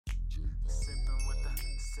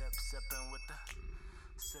sipping with the,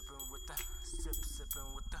 sipping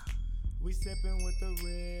with the. We sipping with the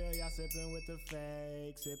real, y'all sipping with the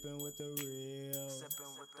fake, sipping with the real.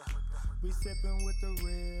 Sipping with the, We sipping with the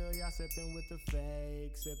real, y'all sipping with the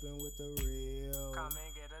fake, sipping with the real. come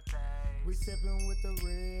and get a taste. We sipping with the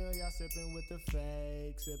real, y'all sipping with the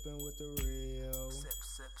fake, sipping with the real.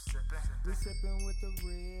 Sipping. We sipping with the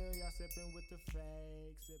real, y'all sipping with the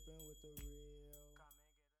fake, sipping with the real.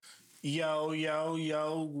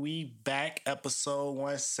 Yo, we back, episode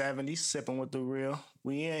 170, sipping with the real.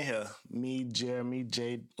 We in here. Me, Jeremy,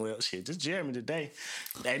 Jay. Well, shit, just Jeremy today.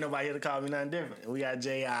 Ain't nobody here to call me nothing different. We got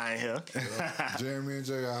J.I. in here. Yeah, Jeremy and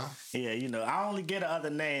J.I. Yeah, you know, I only get the other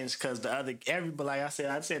names because everybody, like I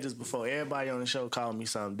said this before, everybody on the show called me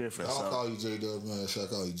something different. I don't So call you J-Dub, man. I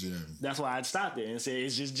call you Jeremy. that's why I stopped it and said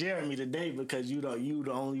it's just Jeremy today because you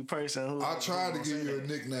the only person who. I tried to give you a that.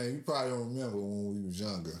 nickname. You probably don't remember when we was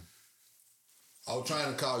younger. I was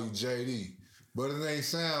trying to call you JD, but it ain't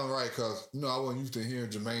sound right because, you know, I wasn't used to hearing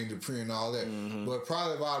Jermaine Dupri and all that. Mm-hmm. But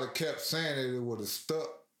probably if I'd have kept saying it, it would have stuck.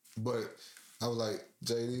 But I was like,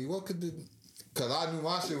 JD, what could it... Because I knew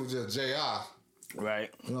my shit was just J.I. Right.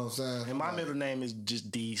 You know what I'm saying? And my like, middle name is just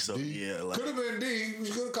D, so D. yeah. Like, could have been D. We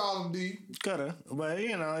could have called him D. coulda, but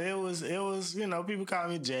you know, it was, you know, people call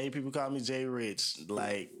me J, people call me J Rich,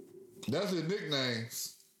 like, That's his nickname.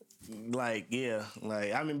 yeah,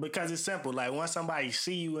 like, I mean, because it's simple. Like, once somebody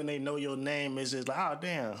see you and they know your name, it's just like, oh,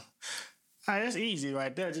 damn. That's easy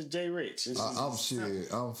right there, just J Rich. I'm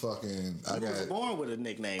shit. I'm fucking... I was born with a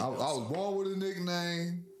nickname. I was born with a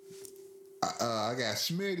nickname. I got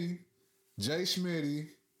Smitty, Jay Smitty,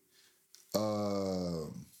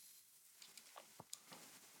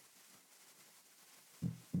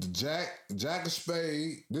 Jack of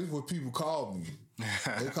Spade. This is what people call me.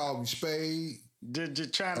 They call me Spade.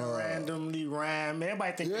 Just trying to randomly rhyme.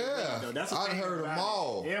 Everybody think they Yeah, witty, though. That's the I thing heard them about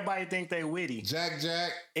all. it. Everybody think they witty. Jack.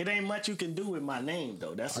 It ain't much you can do with my name,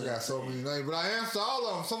 though. That's I got so many names, but I answer all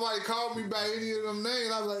of them. Somebody called me by any of them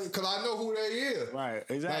names. I was like, because I know who they is. Right,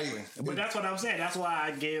 exactly. Like, but that's what I'm saying. That's why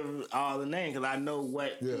I gave all the names, because I know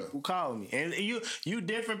what people call me. And you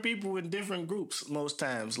different people in different groups most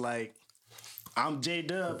times. Like, I'm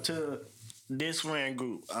J-Dub to this friend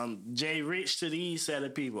group. I'm J Rich to these set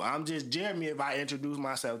of people. I'm just Jeremy if I introduce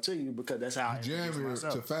myself to you, because that's how I introduce Jeremy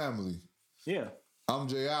myself. to family. Yeah. I'm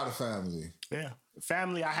J.I. to family. Yeah.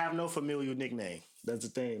 Family, I have no familiar nickname. That's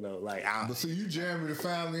the thing, though. Like, But see, you Jeremy to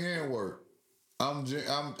family and work. I'm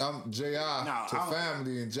J.I. to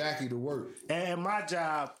family and Jackie to work. And my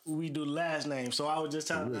job, we do last name. So I was just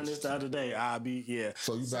telling them this the other day.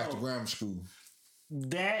 So you back to grammar school.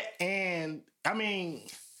 That, and I mean,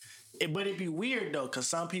 but it'd be weird though, because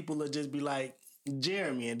some people will just be like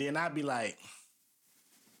Jeremy, and then I'd be like,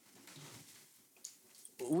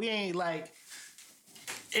 we ain't like.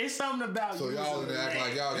 It's something about so y'all in act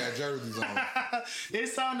like y'all got jerseys on.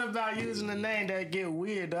 It's something about using the name that get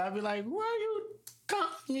weird though. I'd be like, why you calling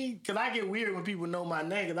me? Because I get weird when people know my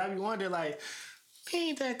name, because I be wondering like,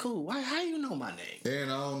 ain't that cool? How you know my name? And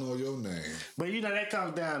I don't know your name. But you know, that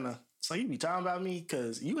comes down to, so you be talking about me?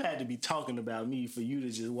 Because you had to be talking about me for you to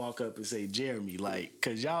just walk up and say Jeremy. Like,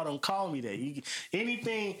 because y'all don't call me that.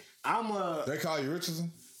 Anything, They call you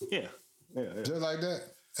Richardson? Yeah. Just like that?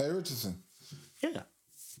 Hey, Richardson. Yeah.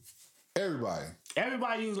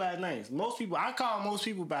 Everybody use last names. Most people, I call most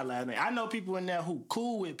people by last name. I know people in there who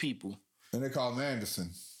cool with people. And they call them Anderson.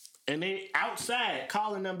 And they outside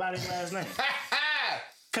calling them by their last name.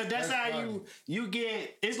 Cause that's how you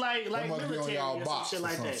get. It's like military on y'all or box some shit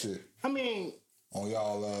like that. Shit. I mean, on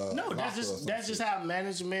y'all. No, that's just how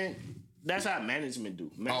management. That's how management do.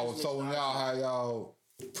 So when y'all how y'all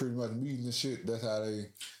pretty much meeting and shit, that's how they.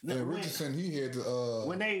 And Richardson, he had to.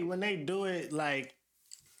 When they do it, like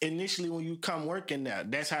initially when you come working there,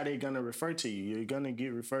 that's how they're gonna refer to you. You're gonna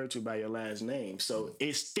get referred to by your last name, so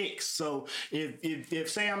it sticks. So if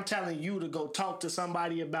say I'm telling you to go talk to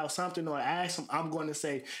somebody about something or ask them, I'm going to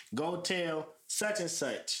say go tell such and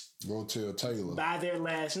such. Go tell Taylor by their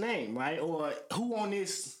last name, right? Or who on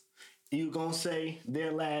this? You gonna say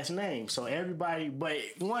their last name. So everybody, but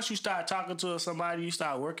once you start talking to somebody, you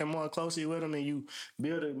start working more closely with them, and you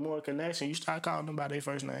build a more connection. You start calling them by their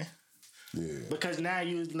first name. Yeah. Because now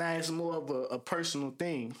it's more of a personal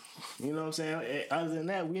thing. You know what I'm saying? Other than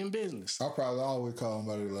that, we in business. I probably always call them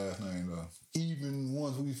by their last name though. Even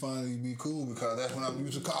once we finally be cool, because that's when I'm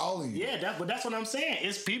used to calling you. Yeah, but that's what I'm saying.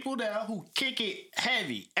 It's people there who kick it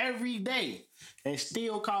heavy every day and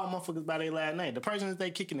still call motherfuckers by their last name. The person that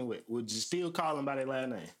they kicking it with would just still call them by their last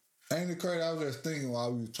name. Ain't it crazy? I was just thinking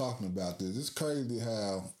while we were talking about this. It's crazy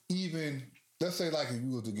how even, let's say like if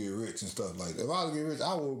you were to get rich and stuff like that. If I was to get rich,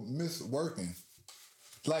 I would miss working.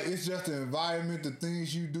 Like, it's just the environment, the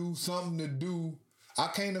things you do, something to do. I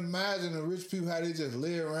can't imagine the rich people how they just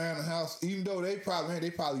lay around the house, even though they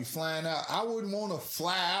probably flying out. I wouldn't want to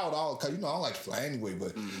fly out all, because, I don't like to fly anyway,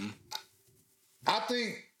 but I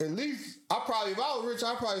think at least, if I was rich,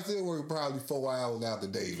 I'd probably still work probably 4 hours out the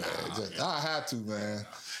day, man. I had to, man.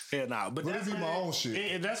 Yeah, nah, but that's my own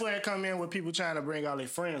shit. That's where it come in with people trying to bring all their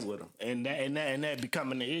friends with them, and that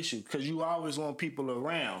becoming the issue because you always want people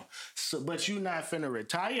around. So, but you not finna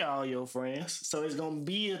retire all your friends, so it's gonna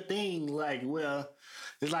be a thing. Like, well,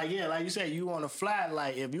 it's like like you said, you want to fly.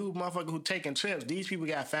 Like, if you motherfucker who taking trips, these people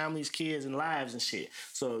got families, kids, and lives and shit.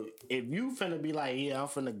 So if you finna be like, I'm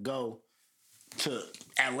finna go to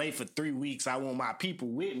LA for 3 weeks, I want my people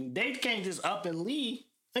with me. They can't just up and leave.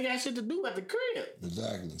 They got shit to do at the crib.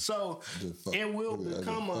 Exactly. So it will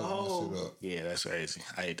become a whole. Yeah, that's crazy.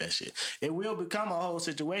 I hate that shit. It will become a whole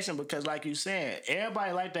situation because, like you said,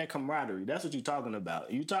 everybody like that camaraderie. That's what you're talking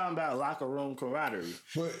about. You talking about locker room camaraderie.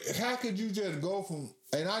 But how could you just go from?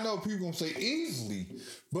 And I know people gonna say easily,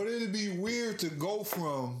 but it'd be weird to go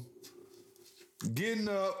from getting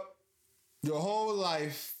up your whole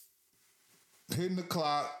life, hitting the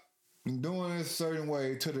clock, and doing it a certain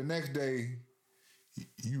way to the next day.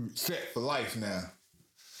 You set for life now.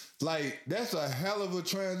 Like, that's a hell of a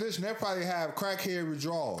transition. They probably have crackhead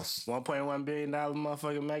withdrawals. $1.1 billion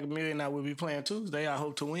motherfucking Mega Million I will be playing Tuesday. I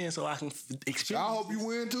hope to win so I can experience. I hope you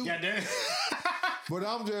win too. Yeah, damn. But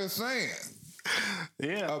I'm just saying.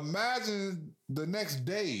 Yeah. Imagine the next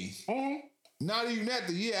day. Mm-hmm. Not even that,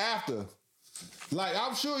 the year after. Like,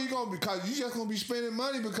 I'm sure you're gonna because you just gonna be spending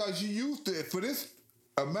money because you used to for this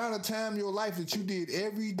amount of time in your life that you did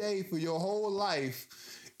every day for your whole life,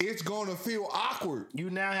 it's gonna feel awkward. You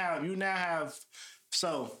now have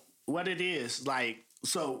so what it is, like,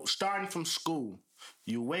 so starting from school,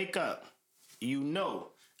 you wake up,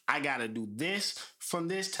 I gotta do this from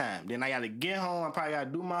this time. Then I gotta get home, I probably gotta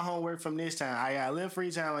do my homework from this time. I gotta live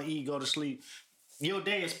free time, I eat, go to sleep. Your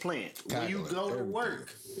day is planned. When you go to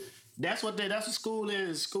work, that's what school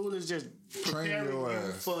is. School is just preparing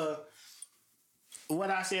you for what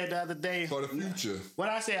I said the other day. For the future. What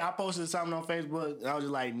I said, I posted something on Facebook, and I was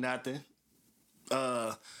just like, nothing.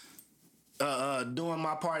 Doing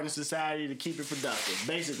my part in society to keep it productive.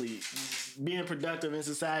 Basically, being productive in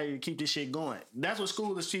society to keep this shit going. That's what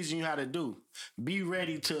school is teaching you how to do. Be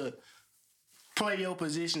ready to play your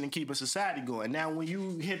position and keep a society going. Now, when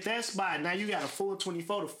you hit that spot, now you got a full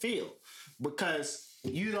 24 to fill because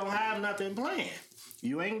you don't have nothing planned.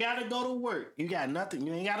 You ain't got to go to work. You got nothing.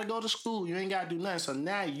 You ain't got to go to school. You ain't got to do nothing. So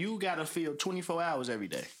now you got to fill 24 hours every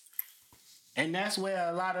day. And that's where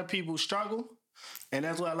a lot of people struggle. And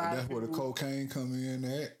that's where That's where the cocaine come in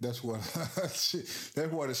at. That's where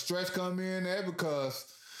the stress come in at because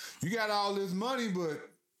you got all this money, but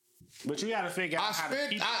you got to figure out how to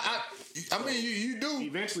keep it. I mean, you do.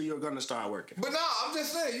 Eventually, you're going to start working. But no, I'm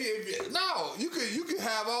just saying. You could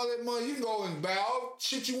have all that money. You can go and buy all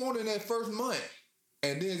shit you want in that first month.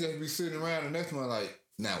 And then just be sitting around the next month like,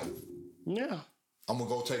 now. Yeah. I'm going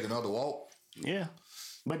to go take another walk. Yeah.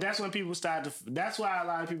 But that's when people start to... That's why a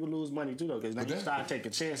lot of people lose money too, though, because now you start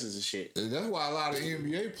taking chances and shit. That's why a lot of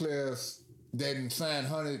NBA players that didn't sign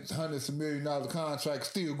hundreds of $1 million contracts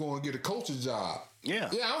still go and get a coach's job. Yeah.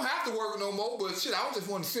 Yeah, I don't have to work no more, but shit, I don't just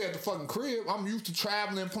want to sit at the fucking crib. I'm used to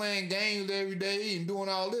traveling, playing games every day and doing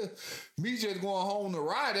all this. Me just going home to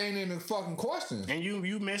ride ain't in the fucking question. And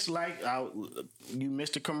you miss you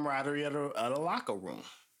miss the camaraderie of the locker room.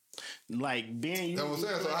 Like being That's what I'm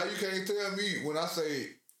saying. So how you can't tell me when I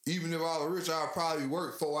say even if I was rich, I'd probably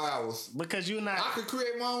work 4 hours. Because you're not. I could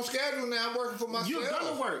create my own schedule now. I'm working for myself. You're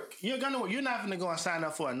gonna work. You're not gonna go and sign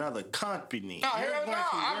up for another company. No, hell no.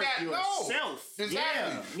 I got yourself.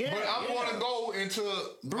 Exactly. Yeah, but I'm gonna go into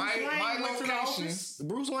my location.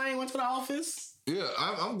 Bruce Wayne went to the office. Yeah,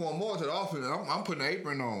 I'm going more to the office. I'm putting an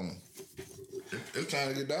apron on. They're trying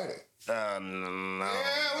to get dirty. No.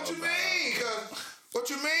 Yeah, what you mean? What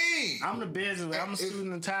you mean? I'm the business. I'm a suit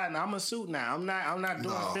and tie. I'm a suit now. I'm not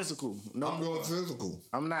doing physical. No, I'm doing physical.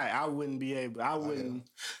 I'm not. I wouldn't be able. I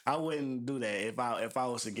wouldn't do that if I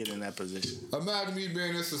was to get in that position. Imagine me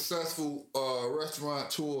being a successful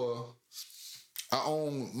restaurateur. I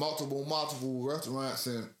own multiple restaurants,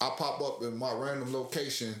 and I pop up in my random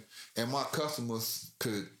location, and my customers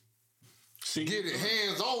could get it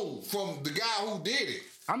hands on from the guy who did it.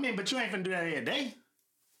 I mean, but you ain't finna do that every day.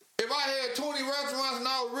 If I had 20 restaurants and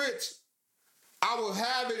I was rich, I would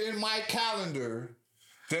have it in my calendar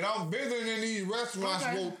that I'm visiting in these restaurants,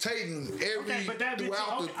 rotating throughout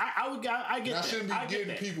the. I get that. I shouldn't be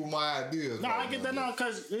giving people my ideas. No, I get that now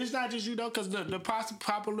because it's not just you though. Because the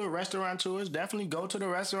popular restaurateurs definitely go to the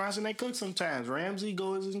restaurants and they cook sometimes. Ramsay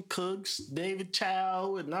goes and cooks. David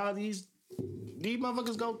Chow and all these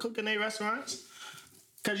motherfuckers go cook in their restaurants.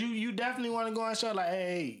 Cause you definitely want to go and show like,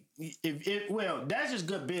 hey, that's just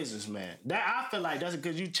good business, man. That I feel like that's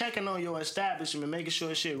because you checking on your establishment, making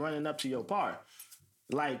sure shit running up to your part.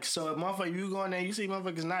 Like, so if motherfucker you go in there, you see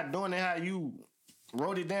motherfuckers not doing it how you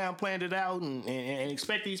wrote it down, planned it out, and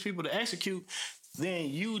expect these people to execute,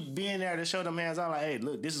 then you being there to show them hands on like, hey,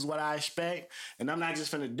 look, this is what I expect, and I'm not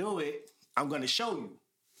just finna do it. I'm gonna show you,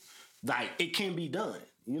 like it can be done.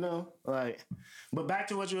 You know, like, but back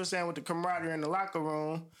to what you were saying with the camaraderie in the locker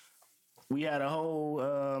room, we had a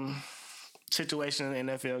whole situation in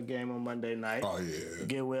the NFL game on Monday night. Oh, yeah.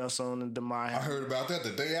 Get well soon and DeMar. I heard about that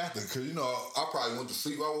the day after, because, you know, I probably went to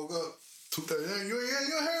sleep. I woke up 2:30. You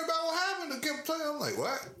heard about what happened? The game play? I'm like,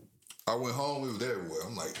 what? I went home, it was everywhere.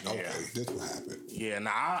 I'm like, okay, this what happened. Yeah,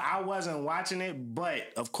 now I wasn't watching it,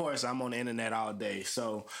 but of course I'm on the internet all day.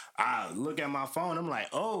 So I look at my phone, I'm like,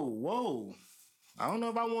 oh, whoa. I don't know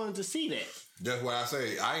if I wanted to see that. That's what I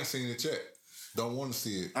say. I ain't seen it yet. Don't want to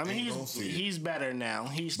see it. I mean, he's better now.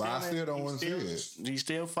 But I still don't want to see it. He's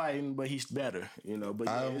still fighting, but he's better. You know, but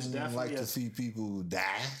I don't like to see people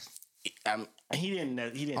die. He didn't.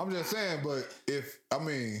 I'm just saying, but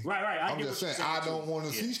right. I'm just saying, I don't want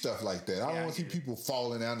to see stuff like that. I don't want to see people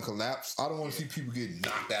falling out and collapse. I don't want to see people getting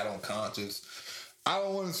knocked out unconscious. I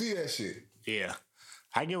don't want to see that shit. Yeah,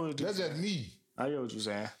 I get what you're saying. That's just me. I get what you're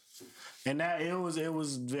saying. And that it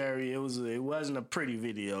wasn't a pretty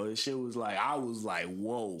video. It shit was like, I was like,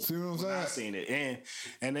 whoa. See what I'm saying? I seen it.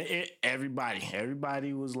 And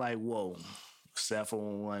everybody was like, whoa. Except for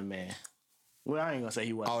one man. Well, I ain't gonna say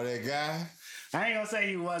he wasn't. Oh, that guy? I ain't gonna say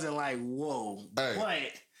he wasn't like, whoa.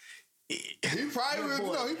 Hey. But he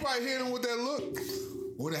probably hit him with that look.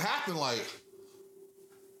 When it happened, like,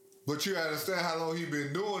 but you understand how long he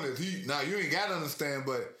been doing it. Now you ain't gotta understand,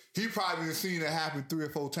 but he probably been seen it happen 3 or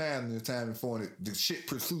 4 times in the time before, and the shit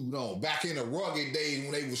pursued on. Back in the rugged days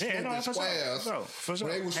when they was smoking squares, for sure.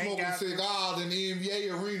 When they was smoking cigars in the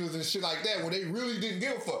NBA arenas and shit like that, when they really didn't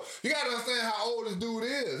give a fuck. You gotta understand how old this dude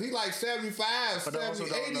is. He like 75, 70,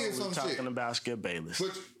 80 or some shit. Talking about Skip Bayless.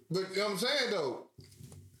 But you know what I'm saying though?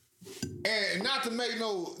 And not to make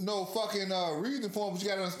no fucking reason for him, but you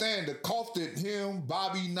gotta understand the cough that him,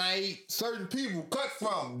 Bobby Knight, certain people cut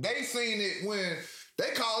from. They seen it when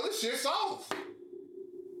they call this shit soft.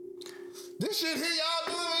 This shit here y'all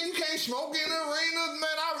doing, you can't smoke in the arenas,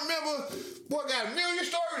 man. I remember, boy, got a million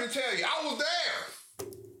stories to tell you. I was there.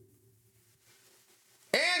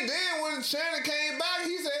 And then when Shannon came back,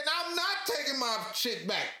 he said, I'm not taking my shit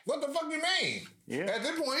back. What the fuck you mean? Yeah. At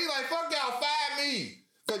this point, he like, fuck y'all, fire me.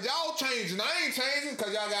 Cause y'all changing. I ain't changing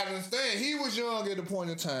because y'all gotta understand he was young at the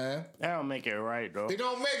point in time. That don't make it right though. It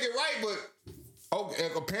don't make it right, but okay,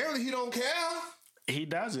 apparently he don't care. He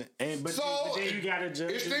doesn't. But then you gotta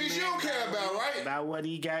judge. It's things you don't care about, right? About what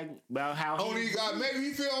he got, about how maybe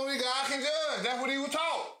he feel only God can judge. That's what he was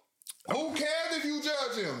taught. Who cares if you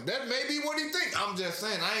judge him? That may be what he think. I'm just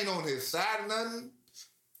saying, I ain't on his side or nothing.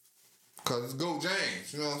 Cause it's Go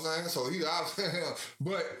James, you know what I'm saying? So he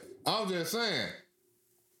but I'm just saying,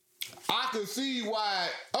 I could see why.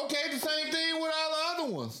 Okay, the same thing with all the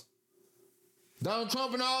other ones. Donald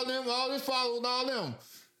Trump and all them, all his followers and all them.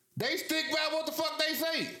 They stick by what the fuck they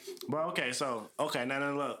say. Well, okay,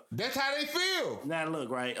 now look. That's how they feel. Now look,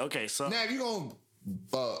 right? Okay, so now if you gonna,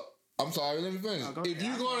 I'm sorry, let me finish. If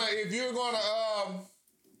you're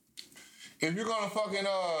gonna fucking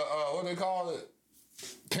what they call it,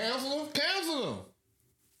 cancel them.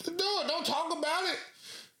 Do it. Don't talk about it.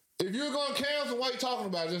 If you're gonna cancel, why you talking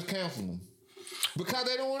about it? Just cancel them. Because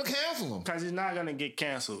they don't want to cancel him. Because he's not gonna get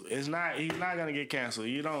canceled. He's not gonna get canceled.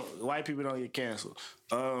 White people don't get canceled.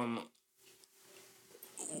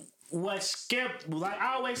 What Skip, like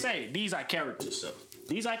I always say, these are characters. So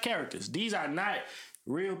these are characters. These are not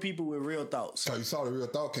real people with real thoughts. So you saw the Real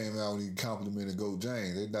Thought came out when he complimented Go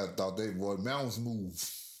James. They thought they were mountains move.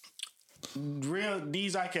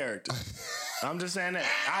 These are characters. I'm just saying that.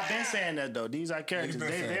 I've been saying that though. These are characters.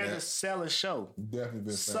 They're there to sell a show. Definitely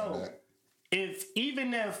been saying that. If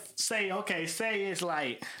say it's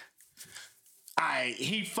like,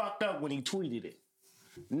 he fucked up when he tweeted it.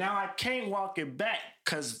 Now I can't walk it back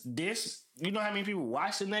because this, you know how many people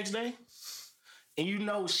watch the next day? And you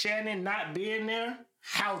know Shannon not being there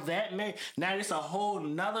how that made. Now it's a whole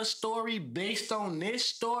nother story based on this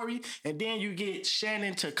story, and then you get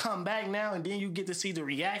Shannon to come back now, and then you get to see the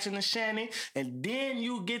reaction of Shannon, and then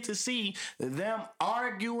you get to see them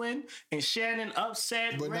arguing and Shannon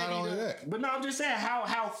upset. But not only that. But no, I'm just saying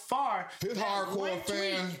how far his hardcore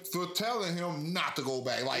fans for telling him not to go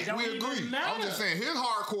back. Like, we agree. I'm just saying, his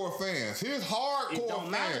hardcore fans. It don't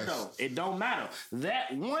matter though. It don't matter.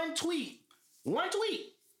 That one tweet.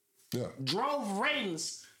 Yeah. Drove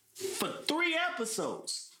ratings for 3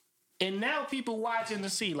 episodes. And now people watching to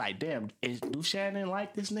see, like, damn, do Shannon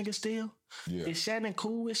like this nigga still? Yeah. Is Shannon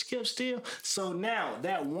cool with Skip still? So now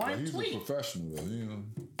that one he's tweet. He's a professional, you know.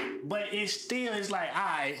 But it's like, all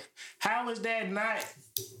right, how is that not?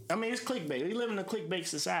 I mean, it's clickbait. We live in a clickbait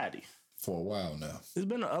society. For a while now. It's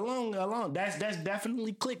been a long. That's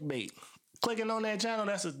definitely clickbait. Clicking on that channel,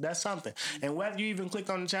 that's something. And whether you even click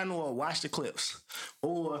on the channel or watch the clips,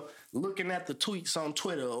 or looking at the tweets on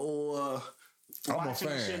Twitter, or watching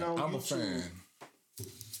shit on YouTube. I'm a fan.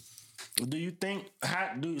 Do you think?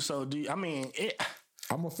 I mean, it.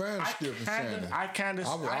 I'm a fan of Skip and Shannon.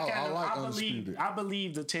 I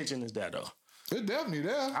believe the tension is there though. It's definitely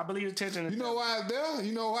there. I believe the tension is there. You know why it's there?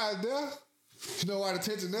 You know why it's there? You know why the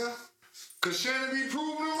tension there? Cause Shannon be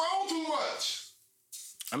proving him wrong too much.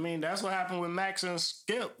 I mean, that's what happened with Max and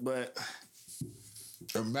Skip, but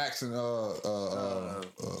Max and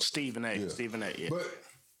Stephen A. Yeah. Stephen A. Yeah. But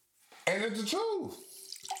and it's the truth.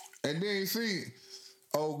 And then you see,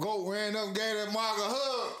 Goat ran up and gave that Mark a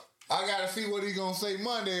hug. I gotta see what he gonna say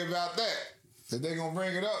Monday about that. If they gonna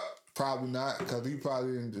bring it up, probably not, because he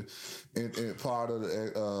probably in part of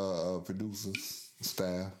the producers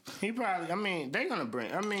staff. He probably. I mean, they gonna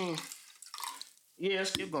bring. I mean, yeah,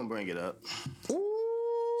 Skip gonna bring it up. Ooh.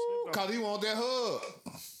 Cause he want that hug.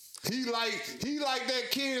 He like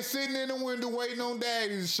that kid sitting in the window waiting on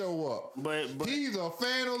daddy to show up. But he's a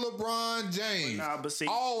fan of LeBron James. But see,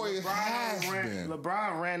 always has been.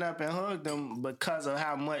 LeBron ran up and hugged him because of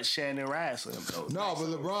how much Shannon wrestled him. Though. No, but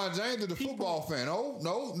LeBron James is a football fan.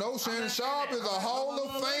 No. Shannon Sharp is a Hall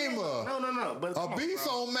of Famer. No. But a beast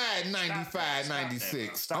on Madden 95,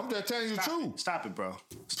 96. I'm just telling you the truth. Stop it, bro.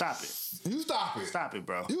 Stop it. You stop it. Stop it,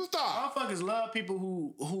 bro. You stop. Motherfuckers love people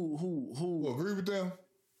who agree with them.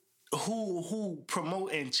 Who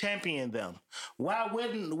promote and champion them. Why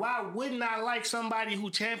wouldn't I like somebody who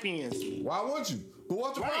champions me? Why would you? But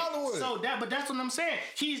what's the problem with it? But that's what I'm saying.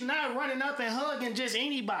 He's not running up and hugging just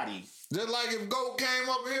anybody. Just like if Goat came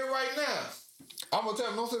up here right now. I'm gonna tell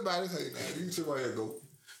him, don't sit by this. Hey, man, you can sit right here, Goat.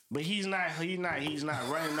 But he's not running up and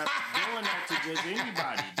doing that to just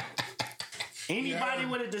anybody. Anybody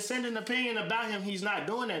with a dissenting opinion about him, he's not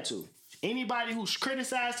doing that to. Anybody who's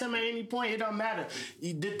criticized him at any point, it don't matter.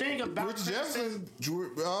 The thing about Rich Jefferson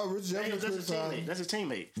criticized. That's his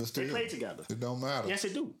teammate. They play together. It don't matter. Yes,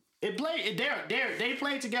 it do. They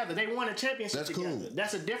play together. They won a championship together. Cool.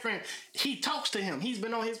 That's a different. He talks to him. He's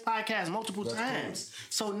been on his podcast multiple times.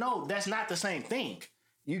 Cool. So no, that's not the same thing.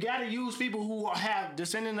 You got to use people who have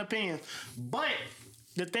dissenting opinions. But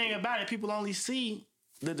the thing about it, people only see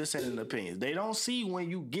the dissenting opinions. They don't see when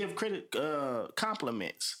you give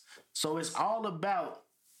compliments. So it's all about,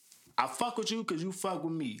 I fuck with you because you fuck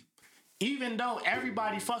with me. Even though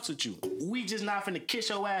everybody fucks with you, we just not finna kiss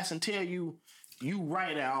your ass and tell you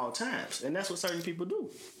right at all times. And that's what certain people do.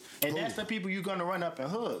 And that's the people you're gonna run up and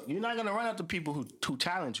hug. You're not gonna run up to people who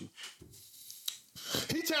challenge you.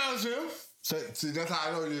 He challenged him. See, that's how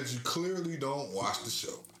I know that you clearly don't watch the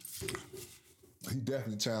show. He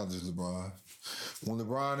definitely challenges LeBron. When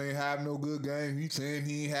LeBron ain't have no good game, he saying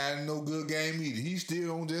he ain't had no good game either. He still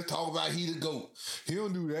don't just talk about he the GOAT. He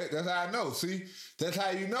don't do that. That's how I know. See, that's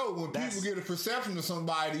how you know when people get a perception of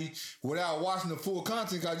somebody without watching the full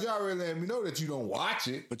content, because you already let me know that you don't watch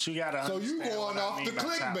it. But you gotta so you going off the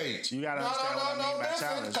clickbait. You gotta understand what I mean by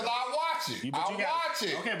challenge. Because I watch it. I watch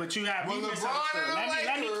it. Okay, but you have when LeBron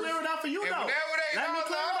let me clear it up for you though. Let me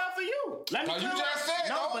clear it up for you. Let me clear it up.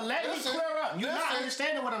 No, but let me clear up. You're not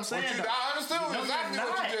understanding what I'm saying. I understand exactly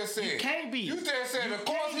what you just said. You can't be. You just said, of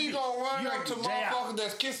course he gonna run up to motherfuckers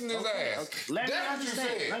that's kissing his ass. That's what you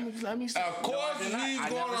said. Let me say. Of course he's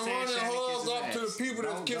gonna run and hug up to the people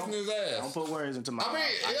that's kissing his ass. Don't put words into my mouth.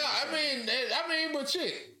 I mean, but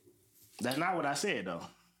shit. That's not what I said though.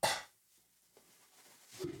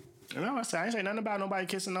 You know what I said? I ain't say nothing about nobody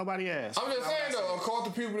kissing nobody's ass. I'm just saying though,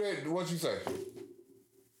 according to people that what you say.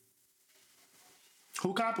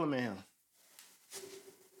 Who compliment him?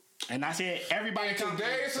 And I said everybody. In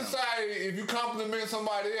today's society, if you compliment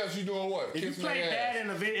somebody else, you doing what? If you play bad in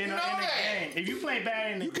the game, if you play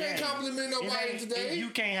bad in the game, you can't compliment nobody today. You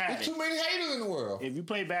can't hide it. There's too many haters in the world. If you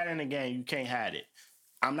play bad in the game, you can't hide it.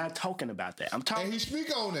 I'm not talking about that. I'm And talking. he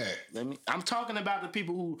speak on that. I'm talking about the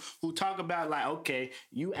people who talk about like, okay,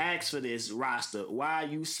 you asked for this roster. Why are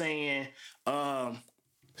you saying?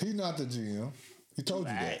 He's not the GM. He told you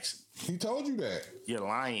that. Asked. He told you that. You're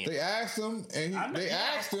lying. They asked him, and they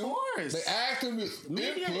asked him. course. They asked him.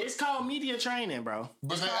 Media. input, It's called media training, bro.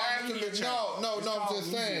 but It's they called asked him. media training. No. It's I'm called just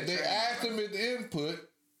media saying. They training. asked him at the input.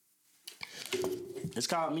 It's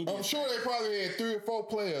called media. I'm sure they probably had 3 or 4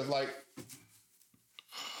 players. Like,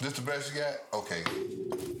 this the best you got? Okay.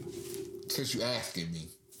 Since you asking me,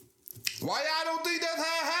 why y'all don't think that's how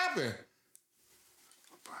it happened?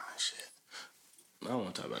 LeBron shit. I don't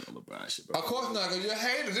want to talk about no LeBron shit, bro. Of course not, because you're a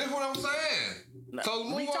hater. This is what I'm saying. No, So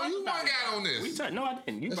move we on. talked You about might it, got bro. on this. No, I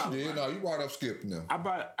didn't. You Yes, brought you did. LeBron. No, you brought up Skip now. I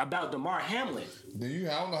brought about DeMar Hamlin. Then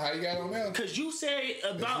I don't know how you got on that. Cause you said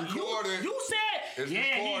about It's you. recorded. You said It's he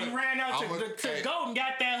recorded. ran out I'ma- to hey. go and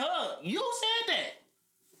got that hug. You said that.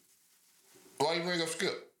 Why you bring up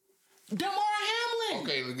Skip? DeMar Hamlin.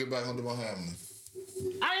 Okay, let's get back on DeMar Hamlin.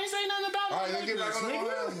 I ain't say nothing about All right, the let's get back on Lakers,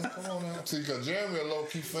 DeMar nigga. Hamlin. Come on now. See, because Jeremy a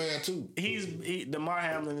low-key fan, too. DeMar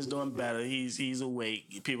Hamlin is doing better. He's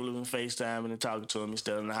awake. People have been FaceTiming and talking to him. He's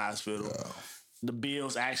still in the hospital. Yeah. The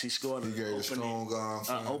Bills actually scored He gave a strong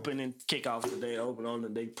arm. opening kickoff today.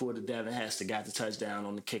 They pulled it down and Hester got the touchdown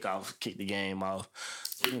on the kickoff, kicked the game off.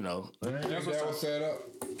 You know. You think that was set up?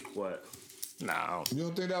 What? Nah. You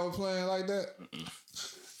don't think that was playing like that?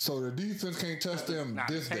 So the defense can't touch them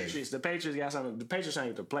this day. The Patriots got something. The Patriots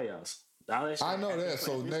ain't the playoffs. I know that.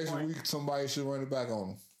 So next week somebody should run it back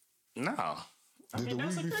on them. No. Did the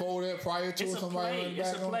that's week a before that, prior to It's it, a somebody play. run it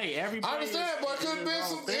It's back a on? play. Every I play understand, is- but it could have is been the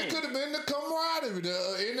some. wrong It thing. could have been the camaraderie,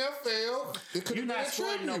 the NFL. It could You're have been not a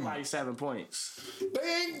scoring tribute. nobody 7 points. They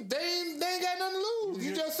ain't got nothing to lose.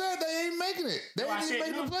 You just said they ain't making it. They I ain't said,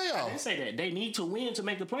 even making the I didn't playoffs. say that. They need to win to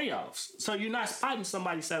make the playoffs. So you're not spotting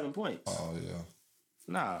somebody 7 points. Oh yeah.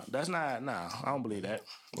 Nah, that's not. Nah, I don't believe that.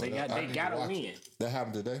 They Well, I they need to gotta watch win. it. That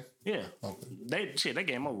happened today. Yeah. Okay. They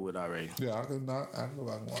game over with already. Yeah, I can go back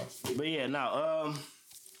and watch. But yeah, no.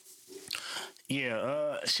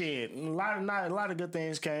 Shit. A lot of good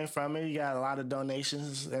things came from it. He got a lot of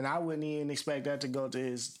donations, and I wouldn't even expect that to go to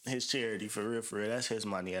his charity for real. For real, that's his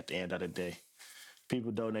money at the end of the day.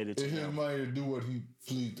 People donated to It's his him. money to do what he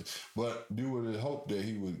pleased, but do what he hoped that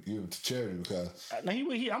he would give it to charity because. Now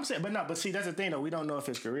I'm saying, but see, that's the thing though. We don't know if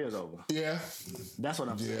his career's over. Yeah. That's what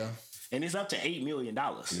I'm saying. And it's up to $8 million.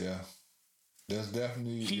 Yeah. That's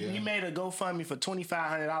definitely. He made a GoFundMe for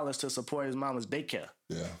 $2,500 to support his mama's daycare.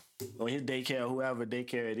 Yeah. Or his daycare, whoever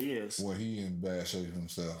daycare it is. Well, he in bad shape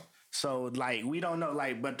himself. So, like, we don't know,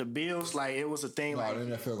 like, but the Bills, like, it was a thing, No, like, the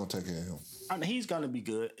NFL gonna take care of him. I mean, he's gonna be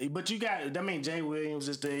good. But you got, I mean, Jay Williams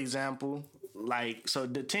is the example. Like, so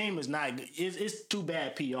the team is not, it's too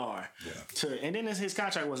bad PR. Yeah. And then his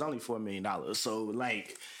contract was only $4 million. So,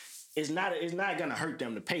 like, it's not gonna hurt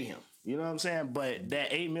them to pay him. You know what I'm saying? But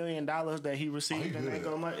that $8 million that he received,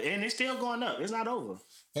 and it's still going up. It's not over.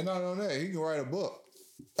 And not on that, he can write a book,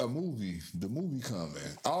 a movie, the movie coming,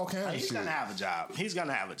 all kinds of He's shit. gonna have a job. He's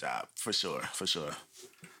gonna have a job for sure.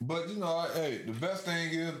 But you know, hey, the best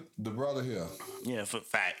thing is the brother here. Yeah, for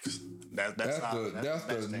facts. That's That's best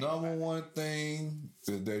the thing number about it. one thing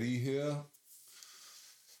that he here.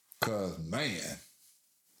 Cause man,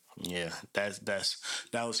 Yeah, that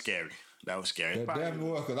was scary. That was scary. that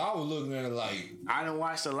definitely was. Cause I was looking at it like, I done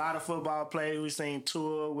watched a lot of football plays. We seen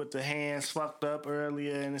Tua with the hands fucked up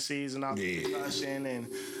earlier in the season off the concussion, and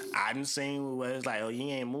I done seen where it's like, oh, you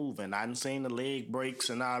ain't moving. I done seen the leg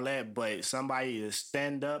breaks and all that, but somebody to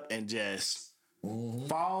stand up and just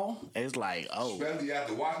fall, it's like, oh, especially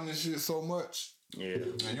after watching this shit so much, yeah.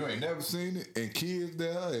 and you ain't never seen it, and kids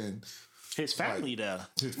there, and His family there.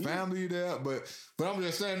 his family there. But I'm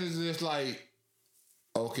just saying, it's just like,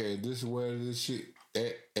 okay, this is where this shit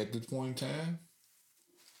at this point in time.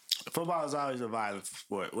 Football is always a violent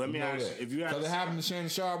sport. Let me know ask you, that. if you Because it happened to Shannon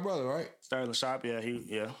Sharp brother, right? Sterling Sharp,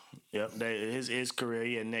 his career,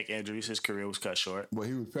 he had neck injuries. His career was cut short. But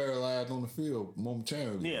he was paralyzed on the field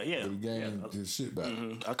momentarily. Yeah. But he gained his shit back.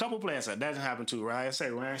 A couple players that doesn't happen to, right? I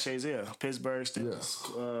say Ryan Shazier, Pittsburgh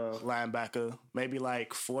linebacker, maybe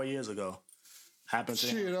like 4 years ago. Happened to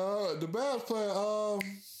him. Shit, the Bears player,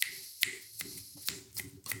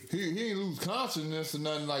 he ain't lose consciousness or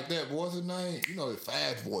nothing like that. But what's his name? You know, the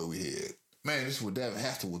fast boy we had. Man, this is what Devin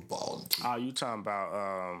Hester was balling to. Oh, you talking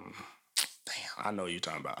about? Damn, I know what you're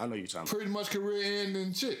talking about. Pretty much career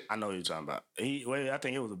ending shit. I know what you're talking about. I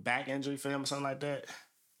think it was a back injury for him or something like that.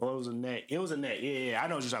 Or it was a neck. It was a neck. Yeah. I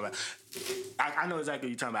know what you're talking about. I know exactly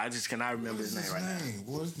what you're talking about. I just cannot remember his name right now.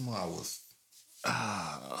 What's my was?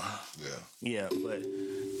 Yeah. Yeah,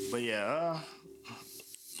 but yeah,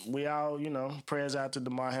 we all, prayers out to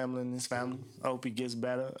DeMar Hamlin and his family. I hope he gets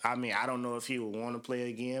better. I mean, I don't know if he would want to play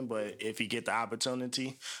again, but if he get the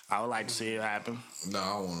opportunity, I would like to see it happen. No, I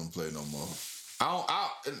don't want him to play no more. I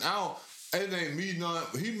don't. It ain't me none.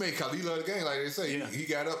 He made Khalil of the game, like they say. Yeah. He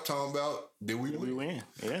got up talking about did we win?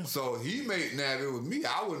 Yeah. So he made now if it was me,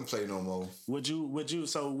 I wouldn't play no more. Would you?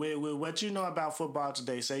 So with what you know about football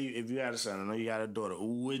today, say if you had a son, I know you got a daughter,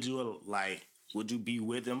 would you be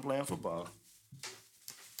with them playing football?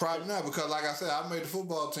 Probably not, because like I said, I made the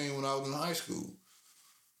football team when I was in high school.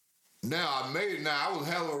 Now I made it. Now I was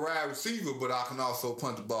hell of a wide receiver, but I can also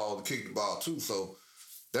punt the ball and kick the ball too. So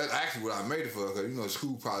that's actually what I made it for. Because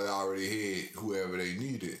school probably already had whoever they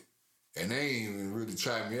needed, and they ain't even really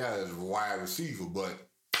tried me out as a wide receiver. But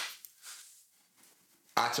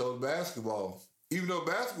I chose basketball, even though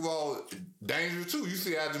basketball is dangerous too. You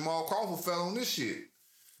see how Jamal Crawford fell on this shit.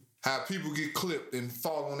 How people get clipped and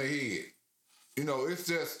fall on their head. It's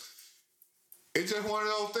just one of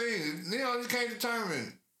those things. You can't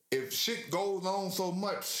determine if shit goes on so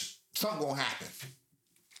much, something gonna happen.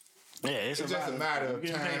 Yeah, it's just a matter of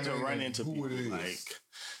time to run into who people. it is. Like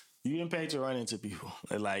you get paid to run into people.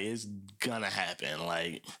 Like it's gonna happen.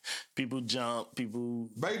 Like people jump, people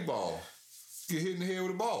baseball get hit in the head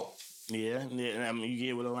with a ball. Yeah. I mean, you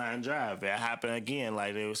get with a line drive. That happened again.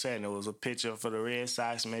 Like they were saying, there was a pitcher for the Red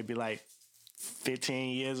Sox maybe like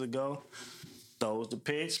 15 years ago. Throws the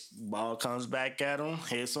pitch, ball comes back at him,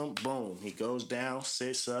 hits him, boom. He goes down,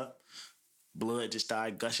 sits up, blood just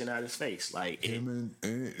started gushing out his face. Like it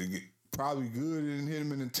probably good it didn't hit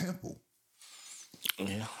him in the temple.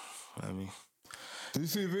 Yeah, I mean. Did you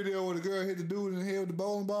see a video where the girl hit the dude in the head with the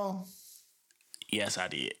bowling ball? Yes, I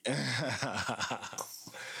did.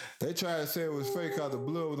 They tried to say it was fake because the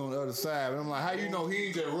blood was on the other side. And I'm like, how you know he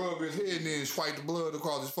ain't just rub his head and then swipe the blood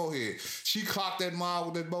across his forehead? She clocked that mob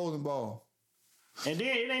with that bowling ball. And then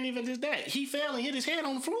it ain't even just that. He fell and hit his head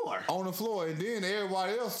on the floor. On the floor. And then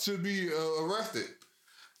everybody else should be arrested.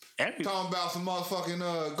 Talking about some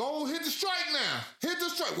motherfucking, go hit the strike now. Hit the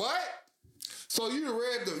strike. What? So you done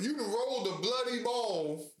rolled the bloody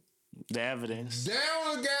ball. The evidence.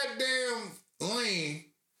 Down the goddamn lane.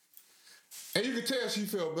 And you could tell she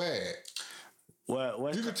felt bad.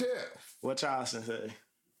 What? You could tell. What Charleston say?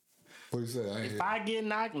 What you say? If I get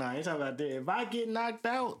knocked out, you talking about that. If I get knocked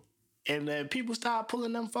out and then people start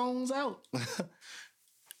pulling them phones out,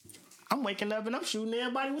 I'm waking up and I'm shooting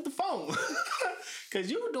everybody with the phone.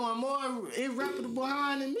 Because you were doing more irreputable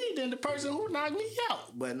harm than me than the person who knocked me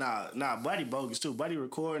out. But nah, Buddy bogus too. Buddy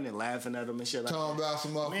recording and laughing at him and shit like that. Talking about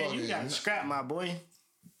some motherfuckers. Man, you got to scrap, my boy.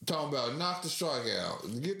 Talking about knock the strike out.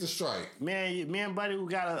 Get the strike. Man, me and Buddy, we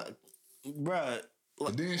got a... Bruh.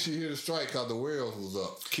 And then she hit a strike because the rails was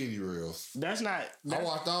up. Kitty rails. I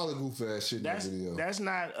watched all the goofy ass shit in that video. That's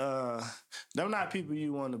not... Them not people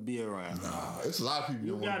you want to be around. Nah, it's a lot of people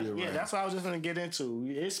you don't want to be around. Yeah, that's what I was just going to get into.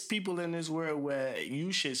 It's people in this world where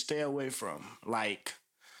you should stay away from. Like...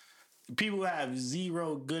 People have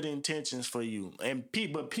zero good intentions for you.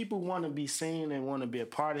 But people want to be seen and want to be a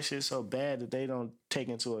part of shit so bad that they don't take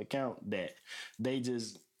into account that they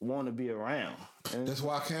just want to be around. And that's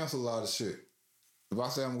why I cancel a lot of shit. If I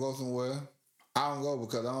say I'm going to go somewhere, I don't go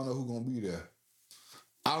because I don't know who's going to be there.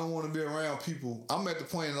 I don't want to be around people. I'm at the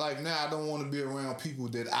point in life now, I don't want to be around people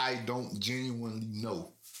that I don't genuinely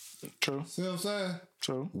know. True. See what I'm saying?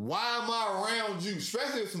 True. Why am I around you?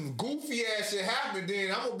 Especially if some goofy ass shit happened,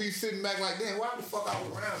 then I'm gonna be sitting back like, damn, why the fuck I was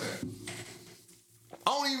around that?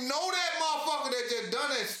 I don't even know that motherfucker that just done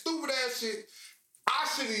that stupid ass shit. I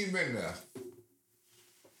shouldn't even been there.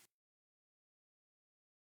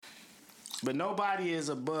 But nobody is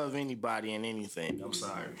above anybody in anything. I'm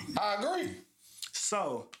sorry. I agree.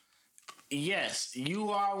 So, yes,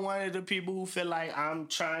 you are one of the people who feel like I'm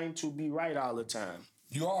trying to be right all the time.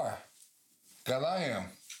 You are. Because I am.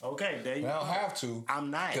 Okay, there you go. I don't have to.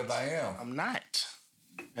 I'm not. Because I am. I'm not.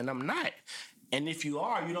 And I'm not. And if you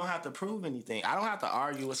are, you don't have to prove anything. I don't have to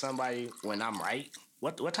argue with somebody when I'm right.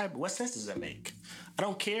 What sense does that make? I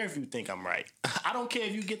don't care if you think I'm right. I don't care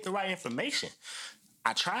if you get the right information.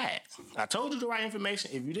 I tried. I told you the right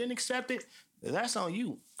information. If you didn't accept it, that's on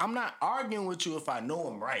you. I'm not arguing with you if I know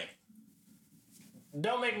I'm right.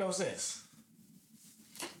 Don't make no sense.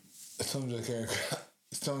 Something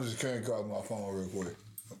just came across my phone real quick.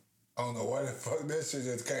 I don't know where the fuck that shit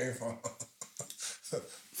just came from.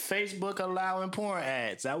 Facebook allowing porn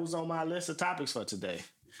ads. That was on my list of topics for today.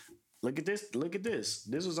 Look at this.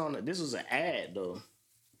 This was an ad though.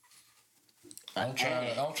 I'm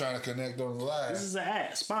trying to connect on the line. This is an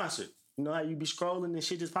ad, sponsored. You know how you be scrolling and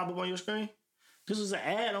shit just pop up on your screen? This was an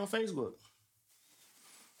ad on Facebook.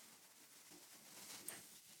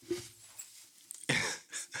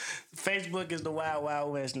 Facebook is the Wild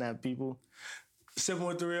Wild West now, people. Sipping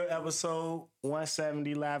with the Real episode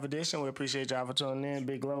 170 live edition. We appreciate y'all for tuning in.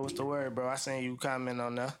 Big Glow, what's the word, bro? I seen you comment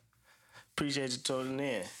on there. Appreciate you tuning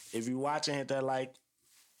in. If you watching, hit that like,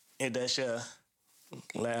 hit that share.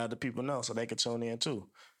 Let other people know so they can tune in too.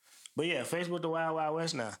 But yeah, Facebook the Wild Wild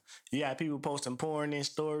West now. You got people posting porn in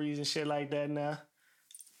stories and shit like that now.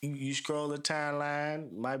 You scroll the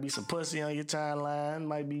timeline, might be some pussy on your timeline,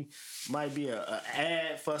 might be a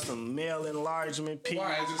ad for some male enlargement pics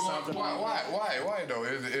Why is or it something. why though?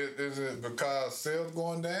 Is it because sales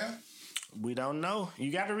going down? We don't know.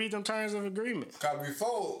 You got to read them terms of agreement. Cause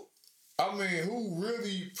before, I mean, who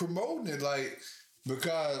really promoting it? Like,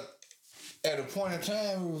 because at a point in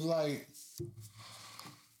time, it was like,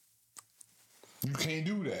 you can't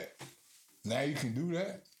do that. Now you can do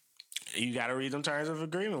that. You got to read them terms of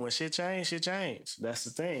agreement. When shit change, shit change. That's the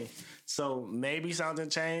thing. So maybe something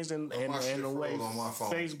changed in the way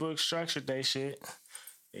Facebook structured they shit.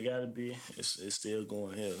 It got to be. It's still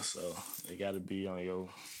going here, so it got to be on your.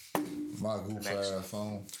 My goof ass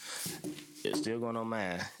phone. It's still going on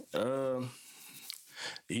mine.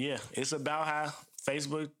 Yeah, it's about how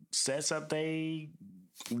Facebook sets up they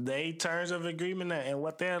terms of agreement and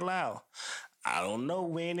what they allow. I don't know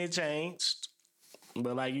when it changed,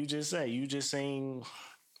 but like you just said, you just seen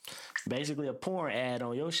basically a porn ad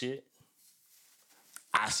on your shit.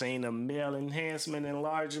 I seen a male enhancement,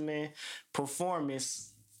 enlargement,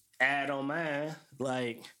 performance ad on mine.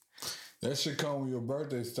 Like that shit come when your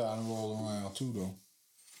birthday starting to roll around too, though.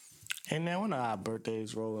 And now when our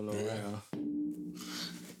birthdays rolling around.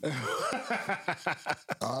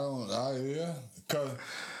 I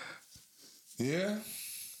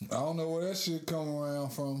don't know where that shit come around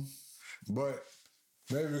from, but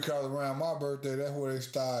maybe because around my birthday, that's where they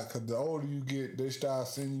start. Because the older you get, they start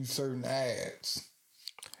sending you certain ads.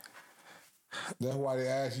 That's why they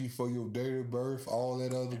ask you for your date of birth, all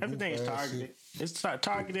that other. Everything is targeted. Shit. It's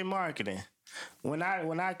targeted marketing. When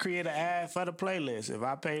I create an ad for the playlist, if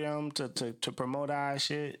I pay them to promote our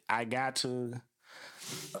shit, I got to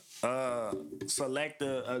select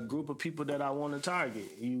a group of people that I want to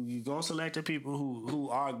target. You gonna select the people who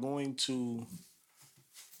are going to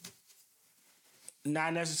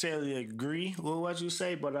not necessarily agree with what you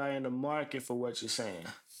say, but are in the market for what you're saying.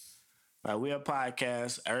 Like we're a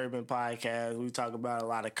podcast, urban podcast. We talk about a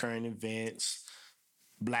lot of current events,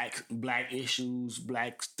 black issues,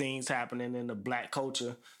 black things happening in the black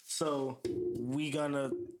culture. So we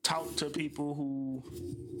gonna talk to people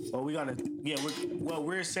what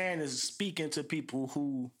we're saying is speaking to people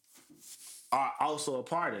who are also a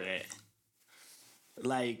part of that.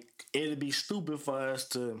 Like it'd be stupid for us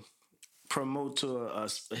to promote to a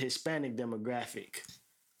Hispanic demographic.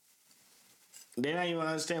 They don't even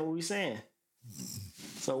understand what we're saying.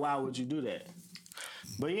 So why would you do that?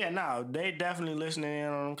 But yeah, no, they definitely listening in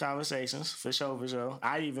on them conversations, for sure.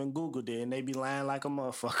 I even Googled it, and they be lying like a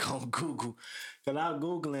motherfucker on Google. Because I'm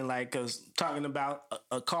Googling, talking about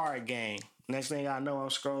a card game. Next thing I know, I'm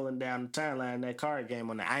scrolling down the timeline, that card game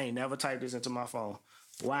on there. I ain't never typed this into my phone.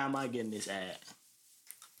 Why am I getting this ad?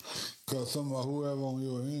 Because whoever on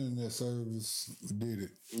your internet service did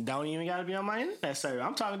it. Don't even got to be on my internet service.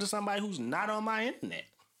 I'm talking to somebody who's not on my internet.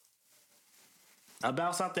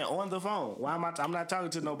 About something on the phone. Why am I'm not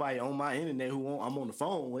talking to nobody on my internet who I'm on the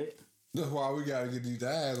phone with. That's why we gotta get these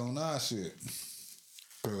ads on our shit.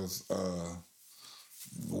 Cause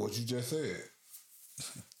what you just said.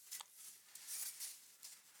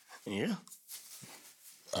 Yeah.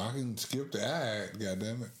 I can skip the ad,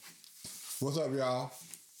 goddammit. What's up, y'all?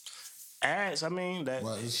 Ads, I mean that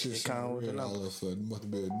this shit it kind of with the all of a sudden. Must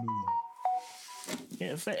have been new.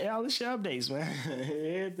 Yeah, all this shit updates, man.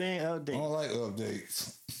 Everything updates. I don't like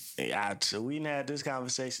updates. Yeah, we had this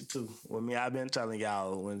conversation too. With me, I've been telling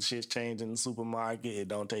y'all when shit's changed in the supermarket, it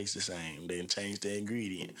don't taste the same. They change the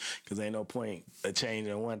ingredient because ain't no point of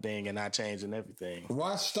changing one thing and not changing everything.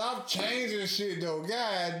 Why stop changing shit though?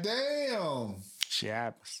 God damn. Shit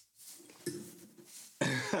happens.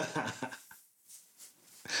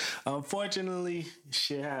 Unfortunately,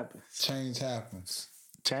 shit happens. Change happens.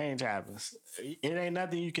 Change happens. It ain't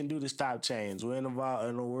nothing you can do to stop change. We're involved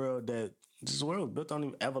in a world this world is built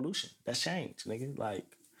on evolution. That's change, nigga. Like,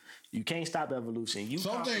 you can't stop evolution.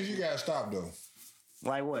 Some things you gotta stop though.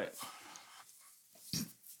 Like what?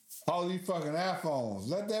 All these fucking iPhones.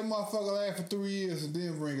 Let that motherfucker last for 3 years and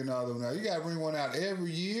then bring another one out. You gotta bring one out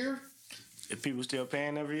every year. If people still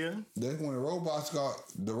paying every year? That's when the robots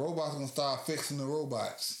gonna start fixing the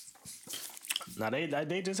robots. Now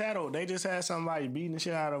they just had somebody beating the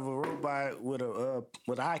shit out of a robot with a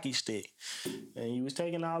hockey stick, and he was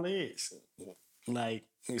taking all his. Like,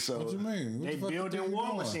 So What you mean? What they the fuck you building think war you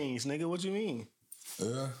doing? machines, nigga. What you mean?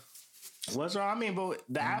 Yeah. What's wrong? I mean, but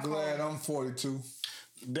the I'm iPhone. glad I'm 42.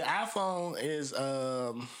 The iPhone is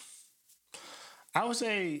I would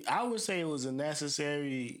say it was a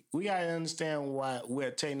necessary. We gotta understand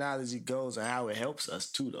where technology goes and how it helps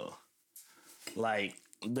us too, though. Like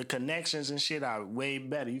the connections and shit are way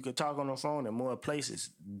better. You can talk on the phone in more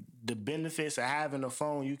places. The benefits of having a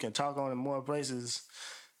phone you can talk on in more places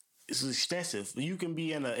is extensive. You can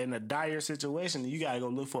be in a dire situation and you gotta go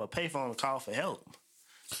look for a payphone and call for help.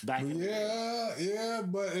 Back in the day. Yeah,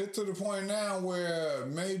 but it's to the point now where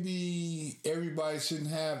maybe everybody shouldn't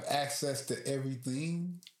have access to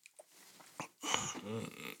everything.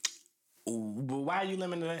 But why are you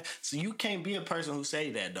limiting that? So you can't be a person who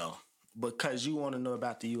say that though, because you want to know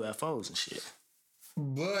about the UFOs and shit.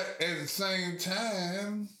 But at the same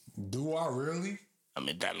time, do I really? I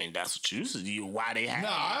mean that's what you said. Why they have? No,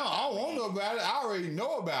 I don't want to know about it. I already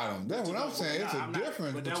know about them. That's what I'm saying. It's a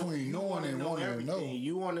difference between knowing and wanting to know.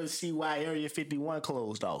 You want to see why Area 51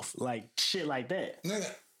 closed off, like shit like that. Nigga,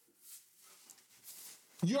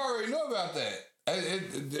 you already know about that.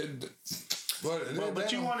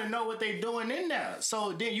 But you want to know what they doing in there.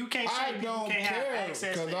 So then you can't say I people don't can't have care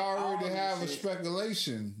access because to I already all have a this shit.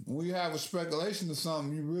 speculation. When you have a speculation of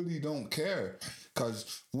something, you really don't care.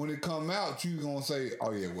 Because when it come out, you going to say,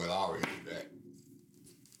 oh yeah, well, I already knew that.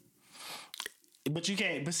 But you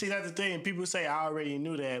can't. But see, that's the thing. People say I already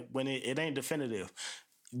knew that when it ain't definitive.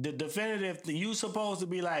 The definitive, you supposed to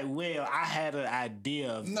be like, well, I had an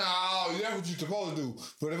idea of. No, that's what you're supposed to do.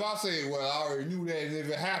 But if I say, well, I already knew that, and if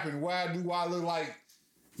it happened, why do I look like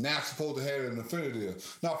now I'm supposed to have an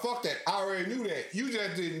definitive? Now, fuck that. I already knew that. You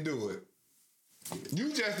just didn't do it.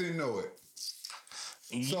 You just didn't know it.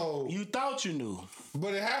 So You thought you knew.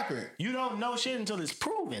 But it happened. You don't know shit until it's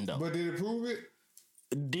proven, though. But did it prove it?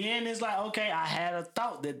 Then it's like, okay, I had a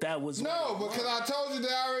thought that was. No, because I told you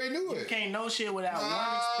that I already knew it. You can't know shit without one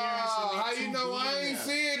experience. How you know I ain't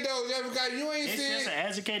see it though? Just because you ain't see It's just it. an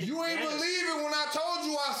educated You ain't guess. believe it when I told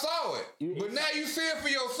you I saw it. But now you see it for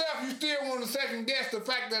yourself. You still want to second guess the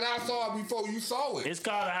fact that I saw it before you saw it. It's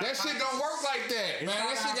called a That shit don't work like that, man.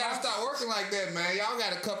 That shit gotta stop working like that, man. Y'all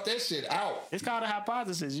gotta cut that shit out. It's called a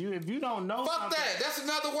hypothesis. If you don't know, Fuck that. That's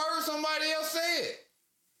another word somebody else said.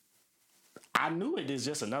 I knew it is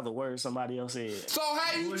just another word somebody else said. So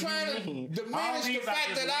how you What do trying you to mean? diminish the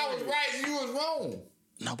fact that I was right and you was wrong?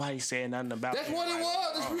 Nobody said nothing about That's it. what it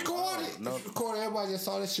was. It's recorded. No. It's recorded. Everybody just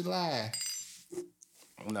saw that shit live.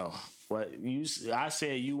 No. What I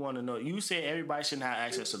said you want to know. You said everybody shouldn't have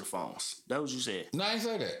access to the phones. That's what you said. No, I ain't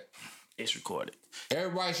say that. It's recorded.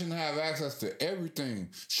 Everybody shouldn't have access to everything,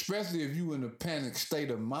 especially if you in a panic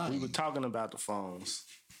state of mind. We were talking about the phones.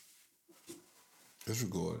 It's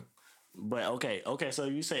recorded. But okay. So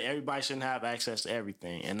you say everybody shouldn't have access to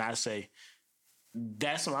everything, and I say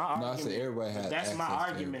that's my argument. I say everybody has That's my access to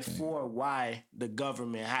argument everything. for why the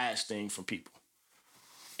government hides things from people,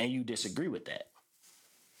 and you disagree with that.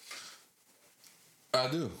 I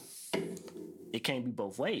do. It can't be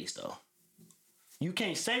both ways, though. You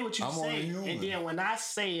can't say what you I'm only say, human. and then when I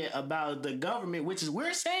say it about the government, which is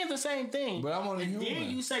we're saying the same thing, But I'm only and human.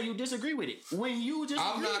 then you say you disagree with it. When you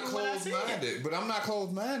disagree I'm not with what I said. closed-minded, but I'm not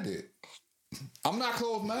closed-minded. I'm not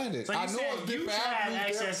closed-minded. So you I know said it's you should different have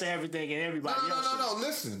avenues there. access to everything and everybody else. No.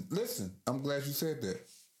 Listen. I'm glad you said that.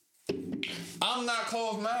 I'm not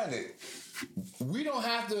closed-minded. We don't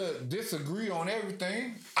have to disagree on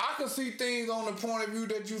everything. I can see things on the point of view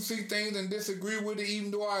that you see things and disagree with it,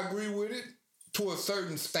 even though I agree with it to a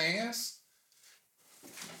certain stance.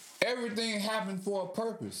 Everything happened for a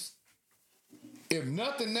purpose. If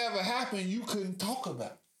nothing never happened, you couldn't talk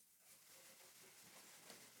about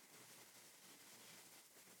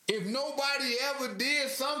it. If nobody ever did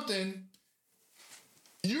something,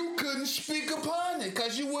 you couldn't speak upon it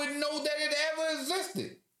because you wouldn't know that it ever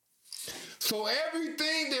existed. So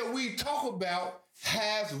everything that we talk about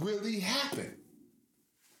has really happened.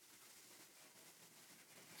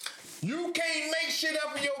 You can't make shit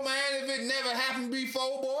up in your mind if it never happened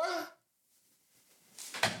before, boy.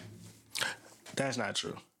 That's not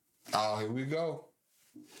true. Oh, here we go.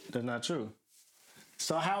 That's not true.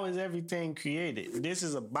 So how is everything created? This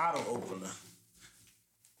is a bottle opener.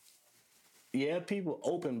 Yeah, people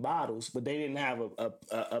open bottles, but they didn't have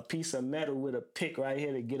a piece of metal with a pick right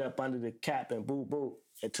here to get up under the cap and boop, boop,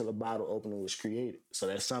 until a bottle opener was created. So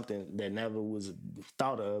that's something that never was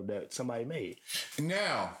thought of that somebody made.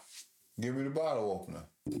 Now, give me the bottle opener.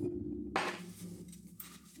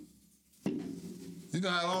 You know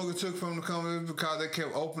how long it took for them to come in because they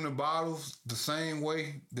kept opening bottles the same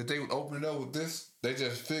way that they would open it up with this? They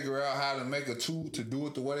just figure out how to make a tool to do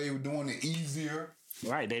it the way they were doing it easier.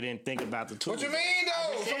 Right, they didn't think about the tools. What you mean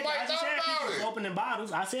though? Somebody I just thought said about people it. was opening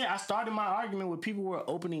bottles. I said I started my argument with people were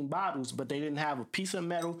opening bottles, but they didn't have a piece of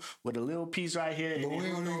metal with a little piece right here. But we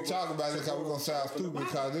ain't gonna even talk about it because we're gonna sound stupid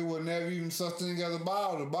because there was never even such thing as a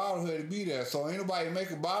bottle. The bottle had to be there. So ain't nobody make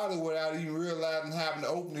a bottle without even realizing having to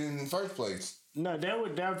open it in the first place. No, they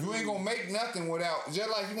would definitely. You ain't gonna make nothing without, just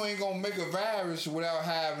like you ain't gonna make a virus without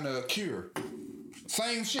having a cure.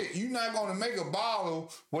 Same shit. You're not gonna make a bottle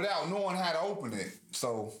without knowing how to open it.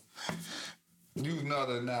 So, use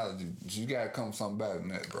another analogy. You gotta come with something better than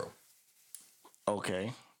that, bro.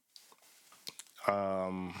 Okay.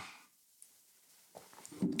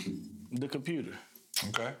 The computer,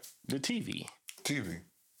 Okay. the TV, TV,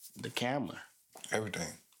 the camera, everything.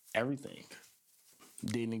 everything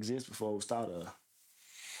didn't exist before it was thought of.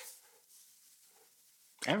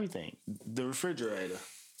 Everything. The refrigerator,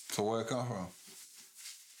 So where it come from?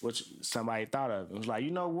 which somebody thought of. It was like, you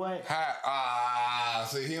know what?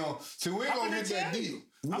 See, he don't. See, we ain't gonna get that deep.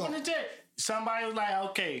 I'm gonna tell you. Somebody was like,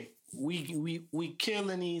 okay, we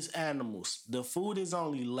killing these animals. The food is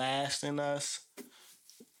only lasting us.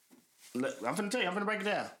 Look, I'm finna tell you, I'm finna break it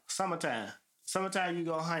down. Summertime, you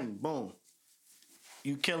go hunting, boom.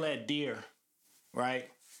 You kill that deer, right?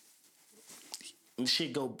 And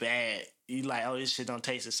shit go bad. You like, oh, this shit don't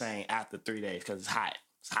taste the same after 3 days because it's hot.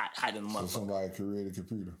 It's hot in the So motherfucker. somebody created a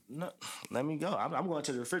computer. No, let me go. I'm going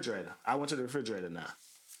to the refrigerator. I went to the refrigerator now.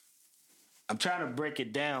 I'm trying to break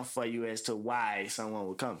it down for you as to why someone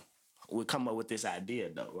would come up with this idea,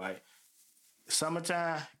 though, right?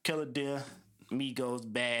 Summertime, kill a deer, meat goes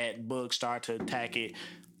bad, bugs start to attack it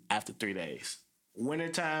after 3 days.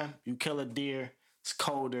 Wintertime, you kill a deer, it's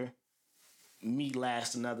colder, meat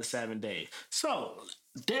lasts another 7 days. So,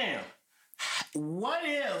 damn, what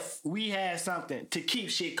if we had something to keep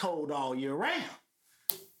shit cold all year round?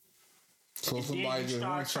 So And then somebody you just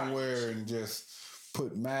start went somewhere and just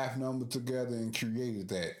put math numbers together and created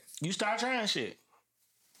that. You start trying shit.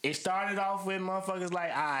 It started off with motherfuckers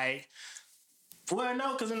like, all right. Well,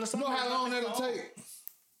 no, because in the You summer... know how long that'll take?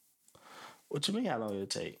 What you mean how long it'll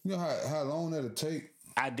take? You know how long that'll take?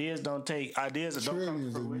 Ideas don't come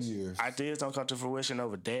Trillions to of fruition. years. Ideas don't come to fruition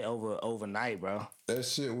overnight, bro. That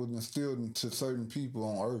shit was instilled into certain people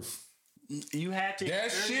on Earth. You had to That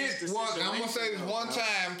experience shit the was. I'm gonna situation, say this though, one bro.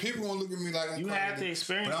 time. People gonna look at me like I'm You crazy. have to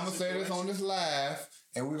experience But I'm gonna the say this on situation. this live,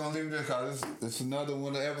 and we're gonna leave it there because it's another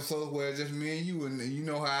one of the episodes where it's just me and you, and you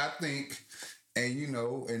know how I think, and you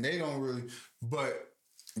know, and they don't really. But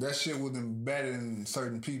that shit was embedded in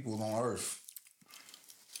certain people on Earth.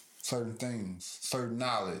 Certain things, certain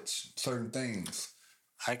knowledge, certain things.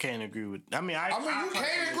 I can't agree with... I mean, you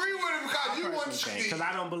can't agree with it because you went to because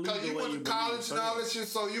I don't believe because the you way went you to college believe. and all that shit,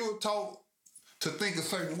 so you were taught to think a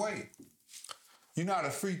certain way. You're not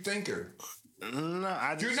a free thinker. No,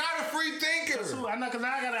 I just... You're not a free thinker. I know, because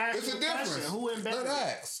I gotta ask It's you a a question. difference. Who invented Let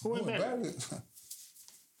it? ask. Who invented it?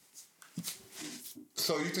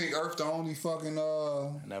 So you think Earth the only fucking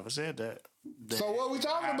I never said that. So what we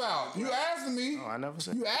talking about? You asking me? No, I never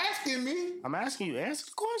said. You asking me? I'm asking you. Answer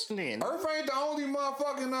the question then. Earth ain't the only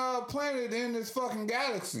motherfucking planet in this fucking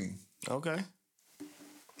galaxy. Okay.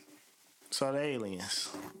 So the aliens.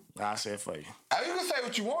 I said for you. You can say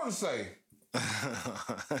what you want to say.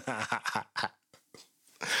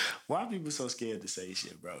 Why are people so scared to say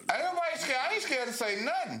shit, bro? Ain't nobody scared. I ain't scared to say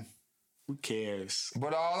nothing. Who cares?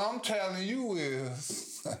 But all I'm telling you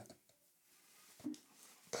is,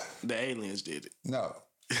 The aliens did it. no.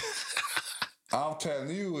 I'm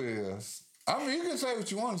telling you is, I mean, you can say what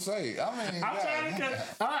you want to say. I mean, I'm trying to.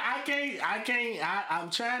 I'm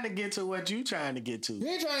trying to get to what you trying to get to. You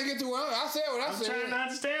ain't trying to get to what I said. What I I'm said. trying to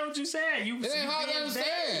understand what you said. You. It ain't hard to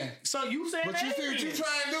understand. So you said. But you see what you aliens.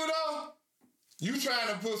 trying to do though? You trying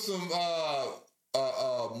to put some I'm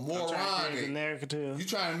trying to moronic. change the narrative. You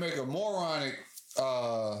trying to make a moronic.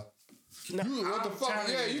 No, What the I'm fuck? trying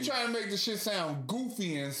to- Yeah, you trying to make this shit sound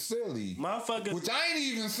goofy and silly. Motherfuckers. Which I ain't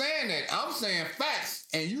even saying that. I'm saying facts,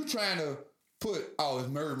 and you trying to put it's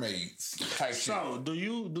mermaids type shit. So do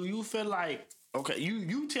you feel like, okay?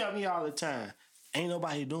 You tell me all the time, ain't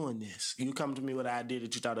nobody doing this. You come to me with an idea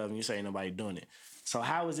that you thought of, and you say ain't nobody doing it. So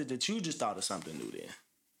how is it that you just thought of something new then?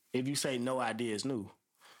 If you say no idea is new,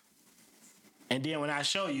 and then when I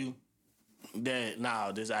show you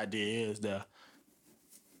that this idea is the,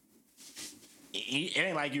 it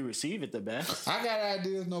ain't like you receive it the best. I got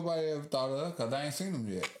ideas nobody ever thought of because I ain't seen them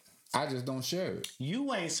yet. I just don't share it.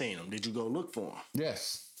 You ain't seen them. Did you go look for them?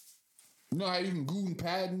 Yes. You know how you can Google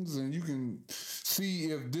patents and you can see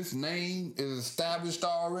if this name is established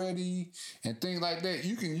already and things like that.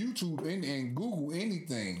 You can YouTube and Google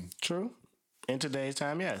anything. True. In today's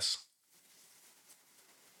time, yes.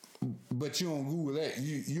 But you don't Google that.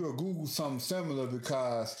 You'll Google something similar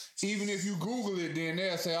because even if you Google it, then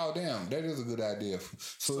they'll say, "Oh, damn, that is a good idea."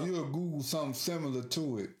 So you'll Google something similar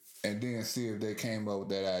to it, and then see if they came up with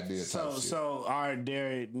that idea. So are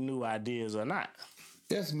there new ideas or not?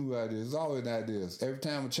 That's new ideas. It's always ideas. Every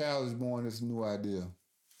time a child is born, it's a new idea.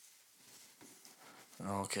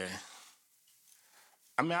 Okay.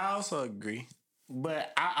 I mean, I also agree,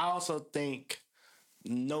 but I also think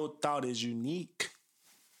no thought is unique.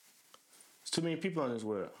 There's too many people in this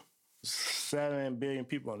world. 7 billion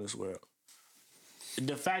people in this world.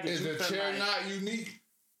 The fact that is the chair not unique?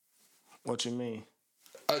 What you mean?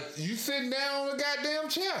 You sitting down on a goddamn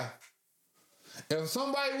chair. If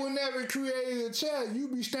somebody would never created a chair,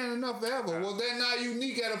 you'd be standing up forever. Was that not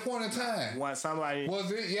unique at a point in time? Was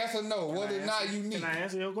it yes or no? Was it not unique? Can I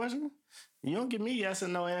answer your question? You don't give me yes or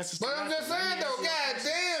no answers. But I'm just saying though, god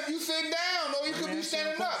damn, you sitting down or you could be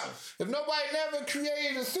standing up. If nobody never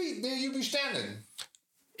created a seat, then you be standing.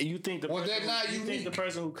 You think the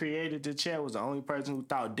person who created the chair was the only person who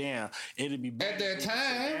thought, damn, it'd be better at that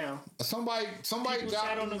time. Somebody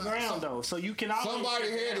sat on the ground though, so you can always somebody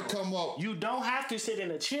had to come up. You don't have to sit in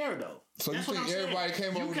a chair though. So you think everybody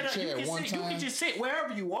came up with a chair one time? You can just sit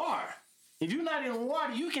wherever you are. If you're not in the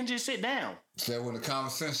water, you can just sit down. So when the common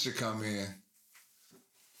sense should come in.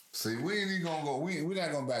 See, we ain't even gonna go. We're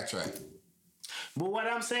not gonna backtrack. But what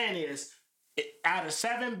I'm saying is, out of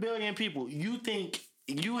 7 billion people, you think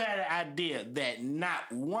you had an idea that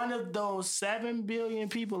not one of those 7 billion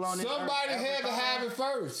people on this earth somebody had to have it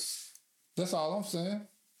first. That's all I'm saying.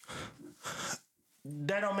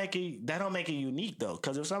 That don't make it unique though,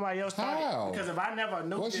 because if somebody else thought it, because if I never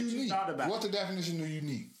knew that you thought about it. What's the definition of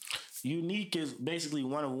unique? Unique is basically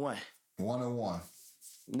one of one. One of one.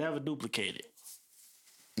 Never duplicated.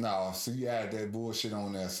 No, so you add that bullshit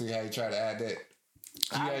on there. See how you try to add that?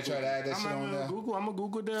 See how you try to add that shit on there? I'm gonna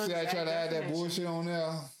Google that. See how you try to add that bullshit on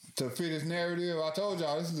there to fit his narrative? I told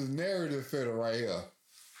y'all, this is a narrative fitter right here.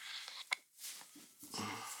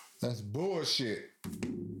 That's bullshit.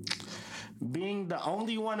 Being the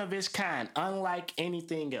only one of its kind, unlike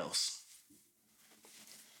anything else.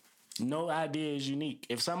 No idea is unique.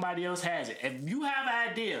 If somebody else has it, if you have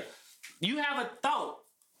an idea, you have a thought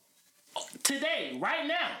today, right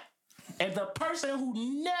now, and the person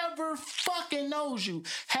who never fucking knows you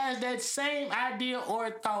has that same idea or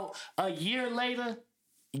thought a year later,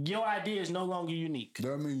 your idea is no longer unique.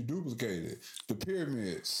 That means you duplicated. The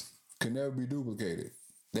pyramids can never be duplicated.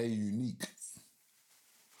 They're unique.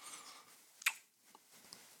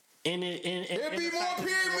 There'll be more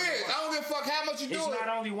pyramids. I don't give a fuck how much you do it. It's not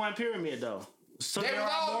only one pyramid though. So they was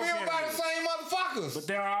all built by the same motherfuckers. But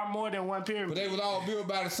there are more than one pyramid. But they was all built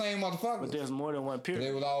by the same motherfuckers. But there's more than one pyramid. But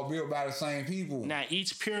they was all built by the same people. Now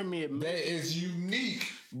each pyramid that is unique.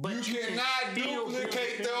 But you cannot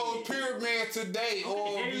duplicate those pyramids today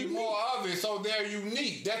or be more of it. So they're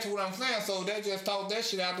unique. That's what I'm saying. So they just tossed that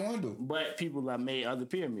shit out the window. But people have made other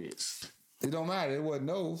pyramids. It don't matter. It wasn't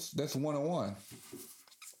those. That's one on one.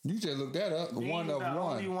 You just looked that up. One of one.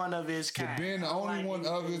 Only one of its kind. Being the only one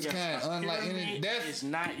of its kind. Unlike any. That's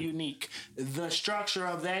not unique. The structure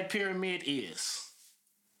of that pyramid is.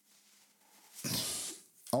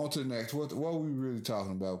 On to the next. What we really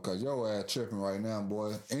talking about? Because your ass tripping right now,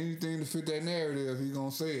 boy. Anything to fit that narrative, he gonna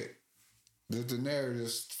say it. This the narrative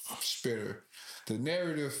spitter. The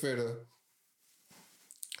narrative fitter.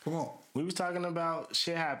 Come on. We was talking about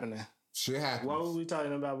shit happening. Shit happens. What were we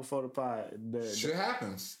talking about before the pod? Shit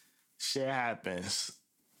happens. Shit happens.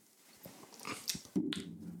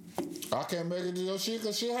 I can't make it to your shit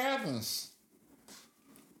because shit happens.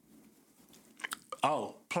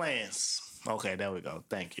 Oh, plans. Okay, there we go.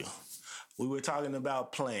 Thank you. We were talking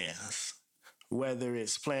about plans. Whether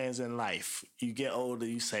it's plans in life. You get older,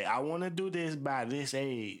 you say, I want to do this by this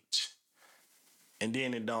age. And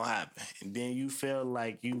then it don't happen. And then you feel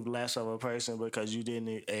like you less of a person because you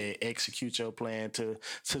didn't execute your plan to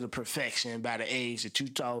the perfection by the age that you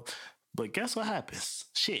thought. But guess what happens?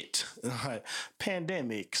 Shit.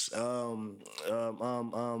 Pandemics,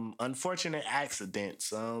 unfortunate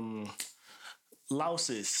accidents,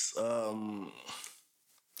 losses,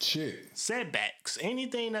 shit, setbacks.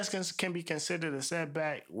 Anything that can be considered a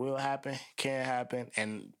setback will happen, can happen,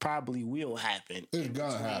 and probably will happen. It's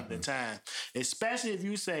gonna happen. The time, especially if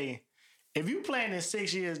you say, if you planning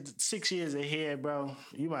 6 years ahead, bro,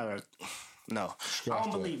 you might. No, I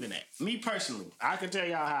don't believe in that. Me personally, I can tell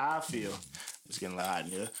y'all how I feel. It's getting a lot hot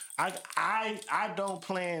in here. I don't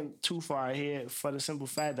plan too far ahead for the simple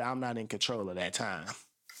fact that I'm not in control of that time.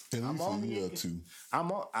 At least a year or two.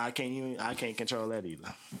 I can't control that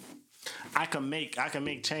either. I can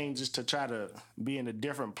make changes to try to be in a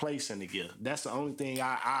different place in the year. That's the only thing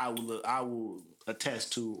I will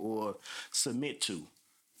attest to or submit to.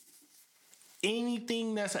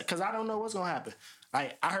 Anything that's because I don't know what's gonna happen.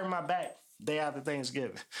 Like I hurt my back day after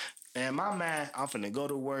Thanksgiving. And my mind, I'm finna go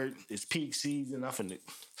to work. It's peak season. I'm finna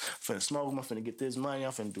smoke. I'm finna get this money.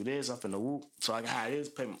 I'm finna do this. I'm finna whoop. So I can hire this,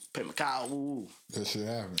 pay my car. Woo. That shit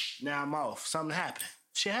happened. Now I'm off. Something happened.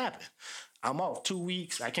 Shit happened. I'm off 2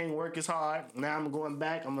 weeks. I can't work as hard. Now I'm going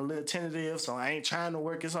back. I'm a little tentative, so I ain't trying to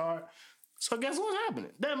work as hard. So guess what's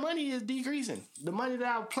happening? That money is decreasing. The money that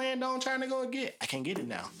I planned on trying to go get, I can't get it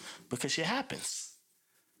now because shit happens.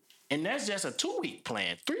 And that's just a 2-week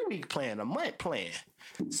plan, 3-week plan, a month plan.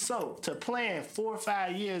 So to plan 4 or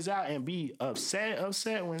 5 years out and be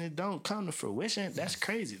upset when it don't come to fruition, that's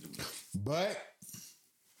crazy to me. But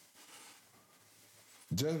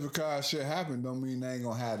just because shit happened don't mean they ain't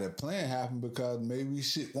gonna have that plan happen because maybe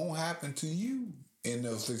shit won't happen to you in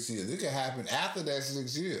those 6 years. It could happen after that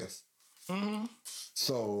 6 years. Mm-hmm.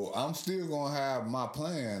 So I'm still gonna have my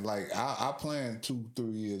plan. Like I plan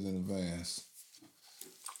 2-3 years in advance.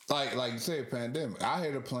 Like you said, pandemic. I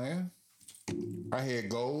had a plan. I had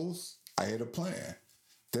goals. I had a plan.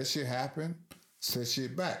 That shit happened. Set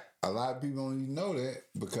shit back. A lot of people don't even know that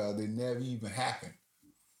because they never even happened.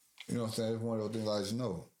 You know what I'm saying? It's one of those things I just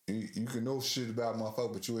know. You can know shit about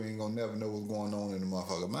motherfucker, but you ain't gonna never know what's going on in the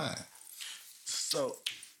motherfucker mind. So,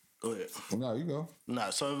 go ahead. No, you go. No,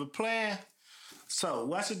 so if a plan... So,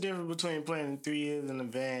 what's the difference between planning 3 years in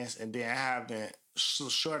advance and then having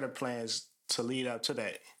shorter plans to lead up to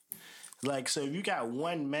that? Like, so if you got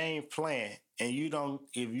one main plan and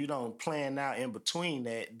if you don't plan out in between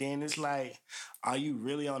that, then it's like, are you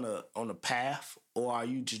really on a path, or are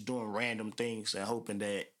you just doing random things and hoping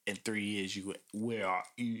that in 3 years you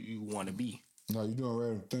want to be? No, you're doing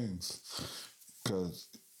random things because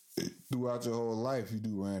throughout your whole life you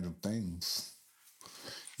do random things.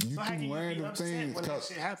 You so how can do you random be upset things when that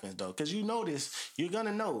shit happens though? Because you know this, you're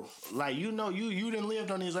gonna know. Like you didn't live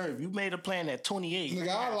on this earth. You made a plan at 28.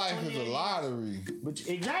 Nigga, our life is a lottery. But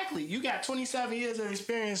exactly, you got 27 years of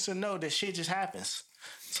experience to know that shit just happens.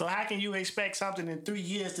 So how can you expect something in 3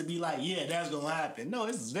 years to be like, yeah, that's gonna happen? No,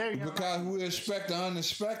 it's very because we expect the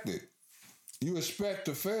unexpected. You expect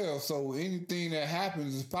to fail, so anything that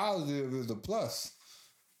happens is positive is a plus.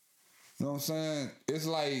 You know what I'm saying? It's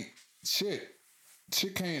like shit.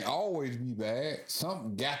 Shit can't always be bad.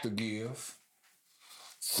 Something got to give.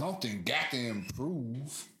 Something got to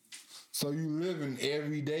improve. So you living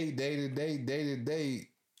every day, day to day,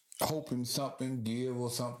 hoping something give or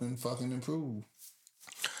something fucking improve.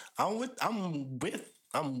 I'm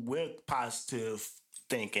with positive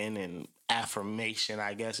thinking and affirmation,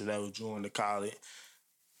 I guess that was you want to call it.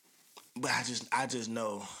 But I just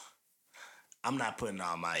know I'm not putting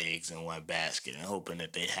all my eggs in one basket and hoping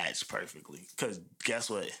that they hatch perfectly. Because guess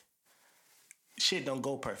what? Shit don't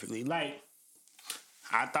go perfectly. Like,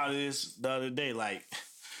 I thought of this the other day. Like,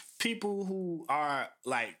 people who are,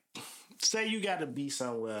 like, say you got to be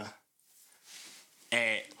somewhere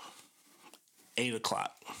at 8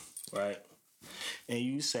 o'clock, right? And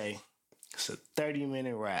you say, it's a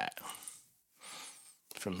 30-minute ride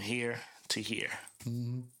from here to here.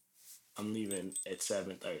 Mm-hmm. I'm leaving at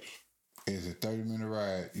 7:30. It's a 30-minute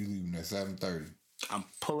ride. You leaving at 7:30. I'm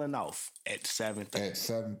pulling off at 7:30. At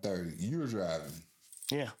 7:30. You're driving.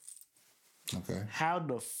 Yeah. Okay. How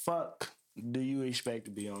the fuck do you expect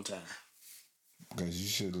to be on time? Because you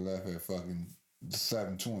should have left at fucking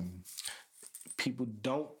 7:20. People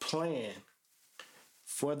don't plan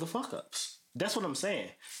for the fuck ups. That's what I'm saying.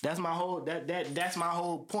 That's my whole that's my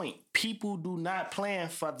whole point. People do not plan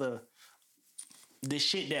for the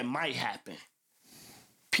shit that might happen.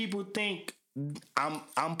 People think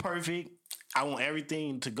I'm perfect. I want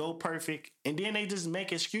everything to go perfect, and then they just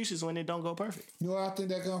make excuses when it don't go perfect. You know where I think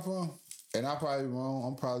that come from? And I'm probably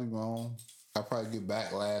wrong. I probably get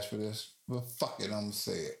backlash for this, but fuck it, I'm gonna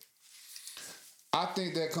say it. I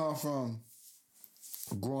think that come from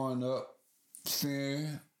growing up,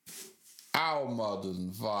 seeing our mothers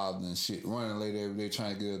and fathers and shit running late every day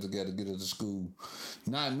trying to get us together, get us to school,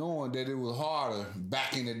 not knowing that it was harder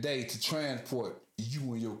back in the day to transport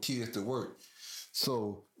you and your kids to work.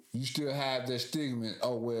 So you still have that stigma,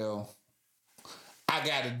 oh well, I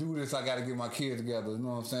gotta do this, I gotta get my kids together, you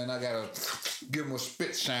know what I'm saying? I gotta give them a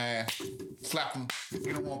spit shine, slap them,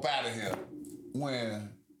 get them up out of here. When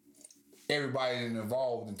everybody is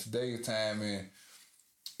involved in today's time and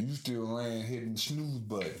you still laying hitting the snooze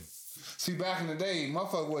button. See, back in the day,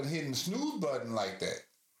 motherfucker wasn't hitting the snooze button like that.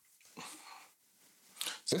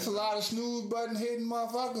 There's a lot of snooze button hitting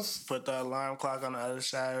motherfuckers. Put the alarm clock on the other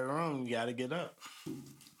side of the room, you gotta get up.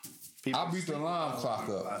 People I beat the alarm clock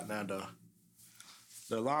up. now though.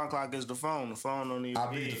 The alarm clock is the phone. The phone don't even.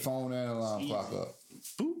 I beat the phone and alarm clock up.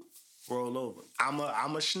 Boop, roll over.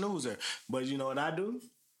 I'm a snoozer, but you know what I do?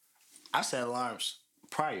 I set alarms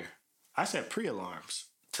prior. I set pre-alarms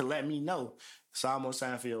to let me know it's almost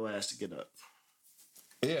time for your ass to get up.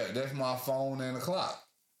 Yeah, that's my phone and the clock.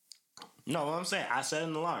 No, what I'm saying, I set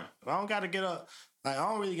an alarm. I don't got to get up. Like I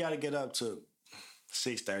don't really got to get up to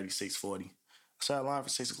 6:30, 6:40. I set an alarm for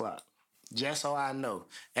 6 o'clock. Just so I know,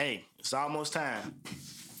 hey, it's almost time.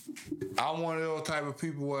 I'm one of those type of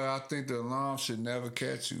people where I think the alarm should never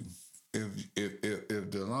catch you.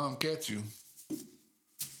 If the alarm catch you,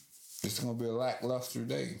 it's gonna be a lackluster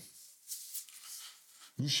day.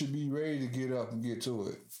 You should be ready to get up and get to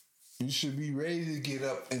it. You should be ready to get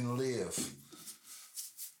up and live.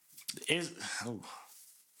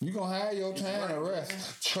 You're going to have your time to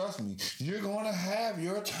rest. Trust me. You're going to have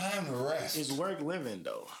your time to rest. It's work living,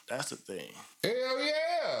 though. That's the thing. Hell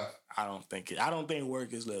yeah. I don't think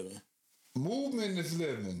work is living. Movement is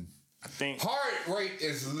living. I think heart rate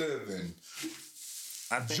is living.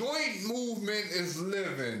 Joint movement is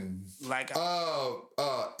living. Like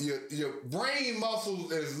your brain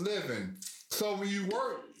muscles is living. So when you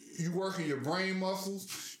work, you working your brain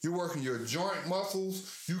muscles, you working your joint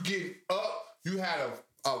muscles, you get up, you had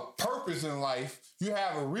a purpose in life, you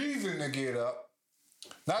have a reason to get up.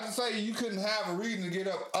 Not to say you couldn't have a reason to get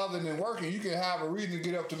up other than working. You can have a reason to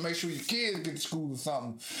get up to make sure your kids get to school or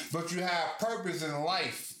something. But you have purpose in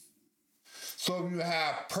life. So if you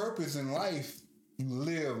have purpose in life, you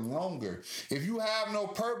live longer. If you have no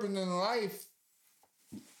purpose in life,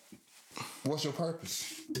 what's your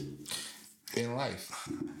purpose in life?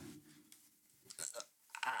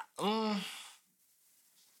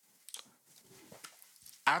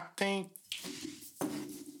 I think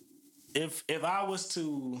if I was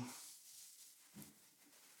to,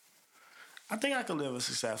 I think I could live a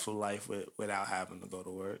successful life without having to go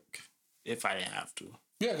to work if I didn't have to.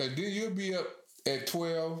 Yeah, because then you'll be up at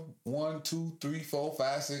 12, 1, 2, 3, 4,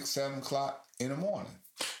 5, 6, 7 o'clock in the morning.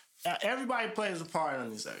 Everybody plays a part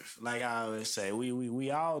on this earth. Like I always say,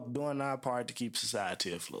 we all doing our part to keep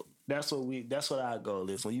society afloat. That's what our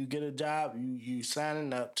goal is. When you get a job, you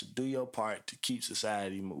signing up to do your part to keep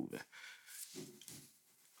society moving.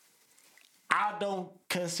 I don't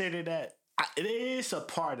consider that. It is a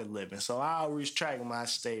part of living. So I always track my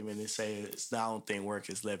statement and say I don't think work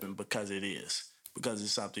is living, because it is. Because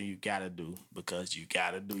it's something you gotta do. Because you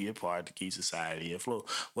gotta do your part to keep society afloat.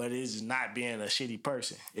 What it is not being a shitty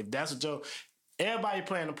person. If that's a joke, everybody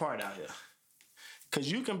playing a part out here. Cause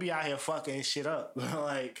you can be out here fucking shit up.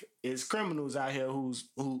 Like, it's criminals out here who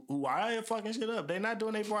are out here fucking shit up. They're not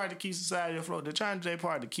doing their part to keep society afloat. They're trying to do their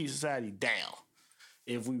part to keep society down.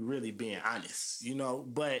 If we really being honest, you know.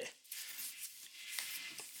 But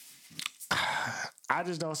I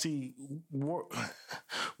just don't see work.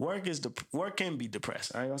 Work can be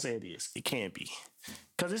depressing. I ain't gonna say it is. It can be,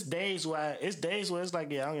 cause it's days where it's like,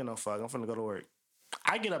 yeah, I don't give no fuck. I'm finna go to work.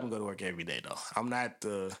 I get up and go to work every day though. I'm not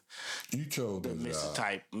the Mr.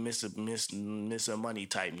 type, Mr. Money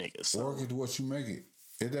type nigga. So. Work is what you make it.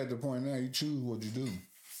 It's at the point now you choose what you do.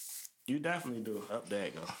 You definitely do. Up there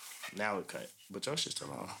you go. Now it cut, but your shit's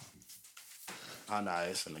still on. Oh no,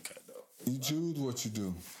 it's finna cut though. You choose what you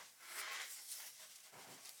do.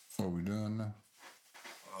 What we doing now?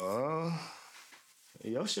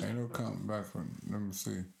 Your shit. Ain't no coming back from. Let me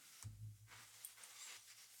see.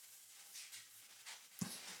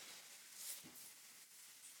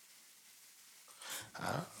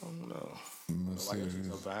 I don't know.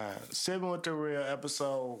 Sipping with the Real,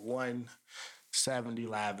 episode 170,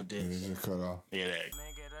 live edition. Yeah, just cut off. Yeah,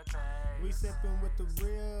 we sipping with the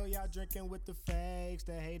real, y'all drinking with the fakes.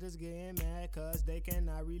 The haters getting mad cause they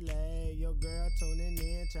cannot relate. Your girl tuning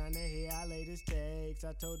in, trying to hear our latest takes.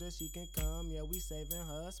 I told her she can come, yeah, we saving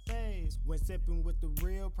her space. When sipping with the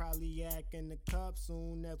real, probably yak in the cup.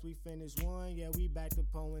 Soon as we finish one, yeah, we back to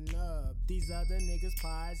pulling up. These other niggas'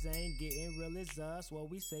 pies ain't getting real as us.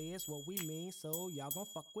 What we say is what we mean, so y'all gon'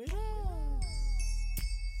 fuck with us.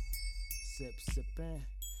 Sip, sippin'.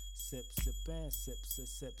 Sip, sippin', sip, sip,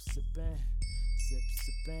 sip, sippin', sip,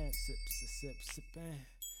 sippin', sip, sip, sip, sippin',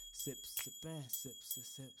 sip, sippin', sip, sip,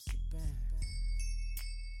 sip, sippin'.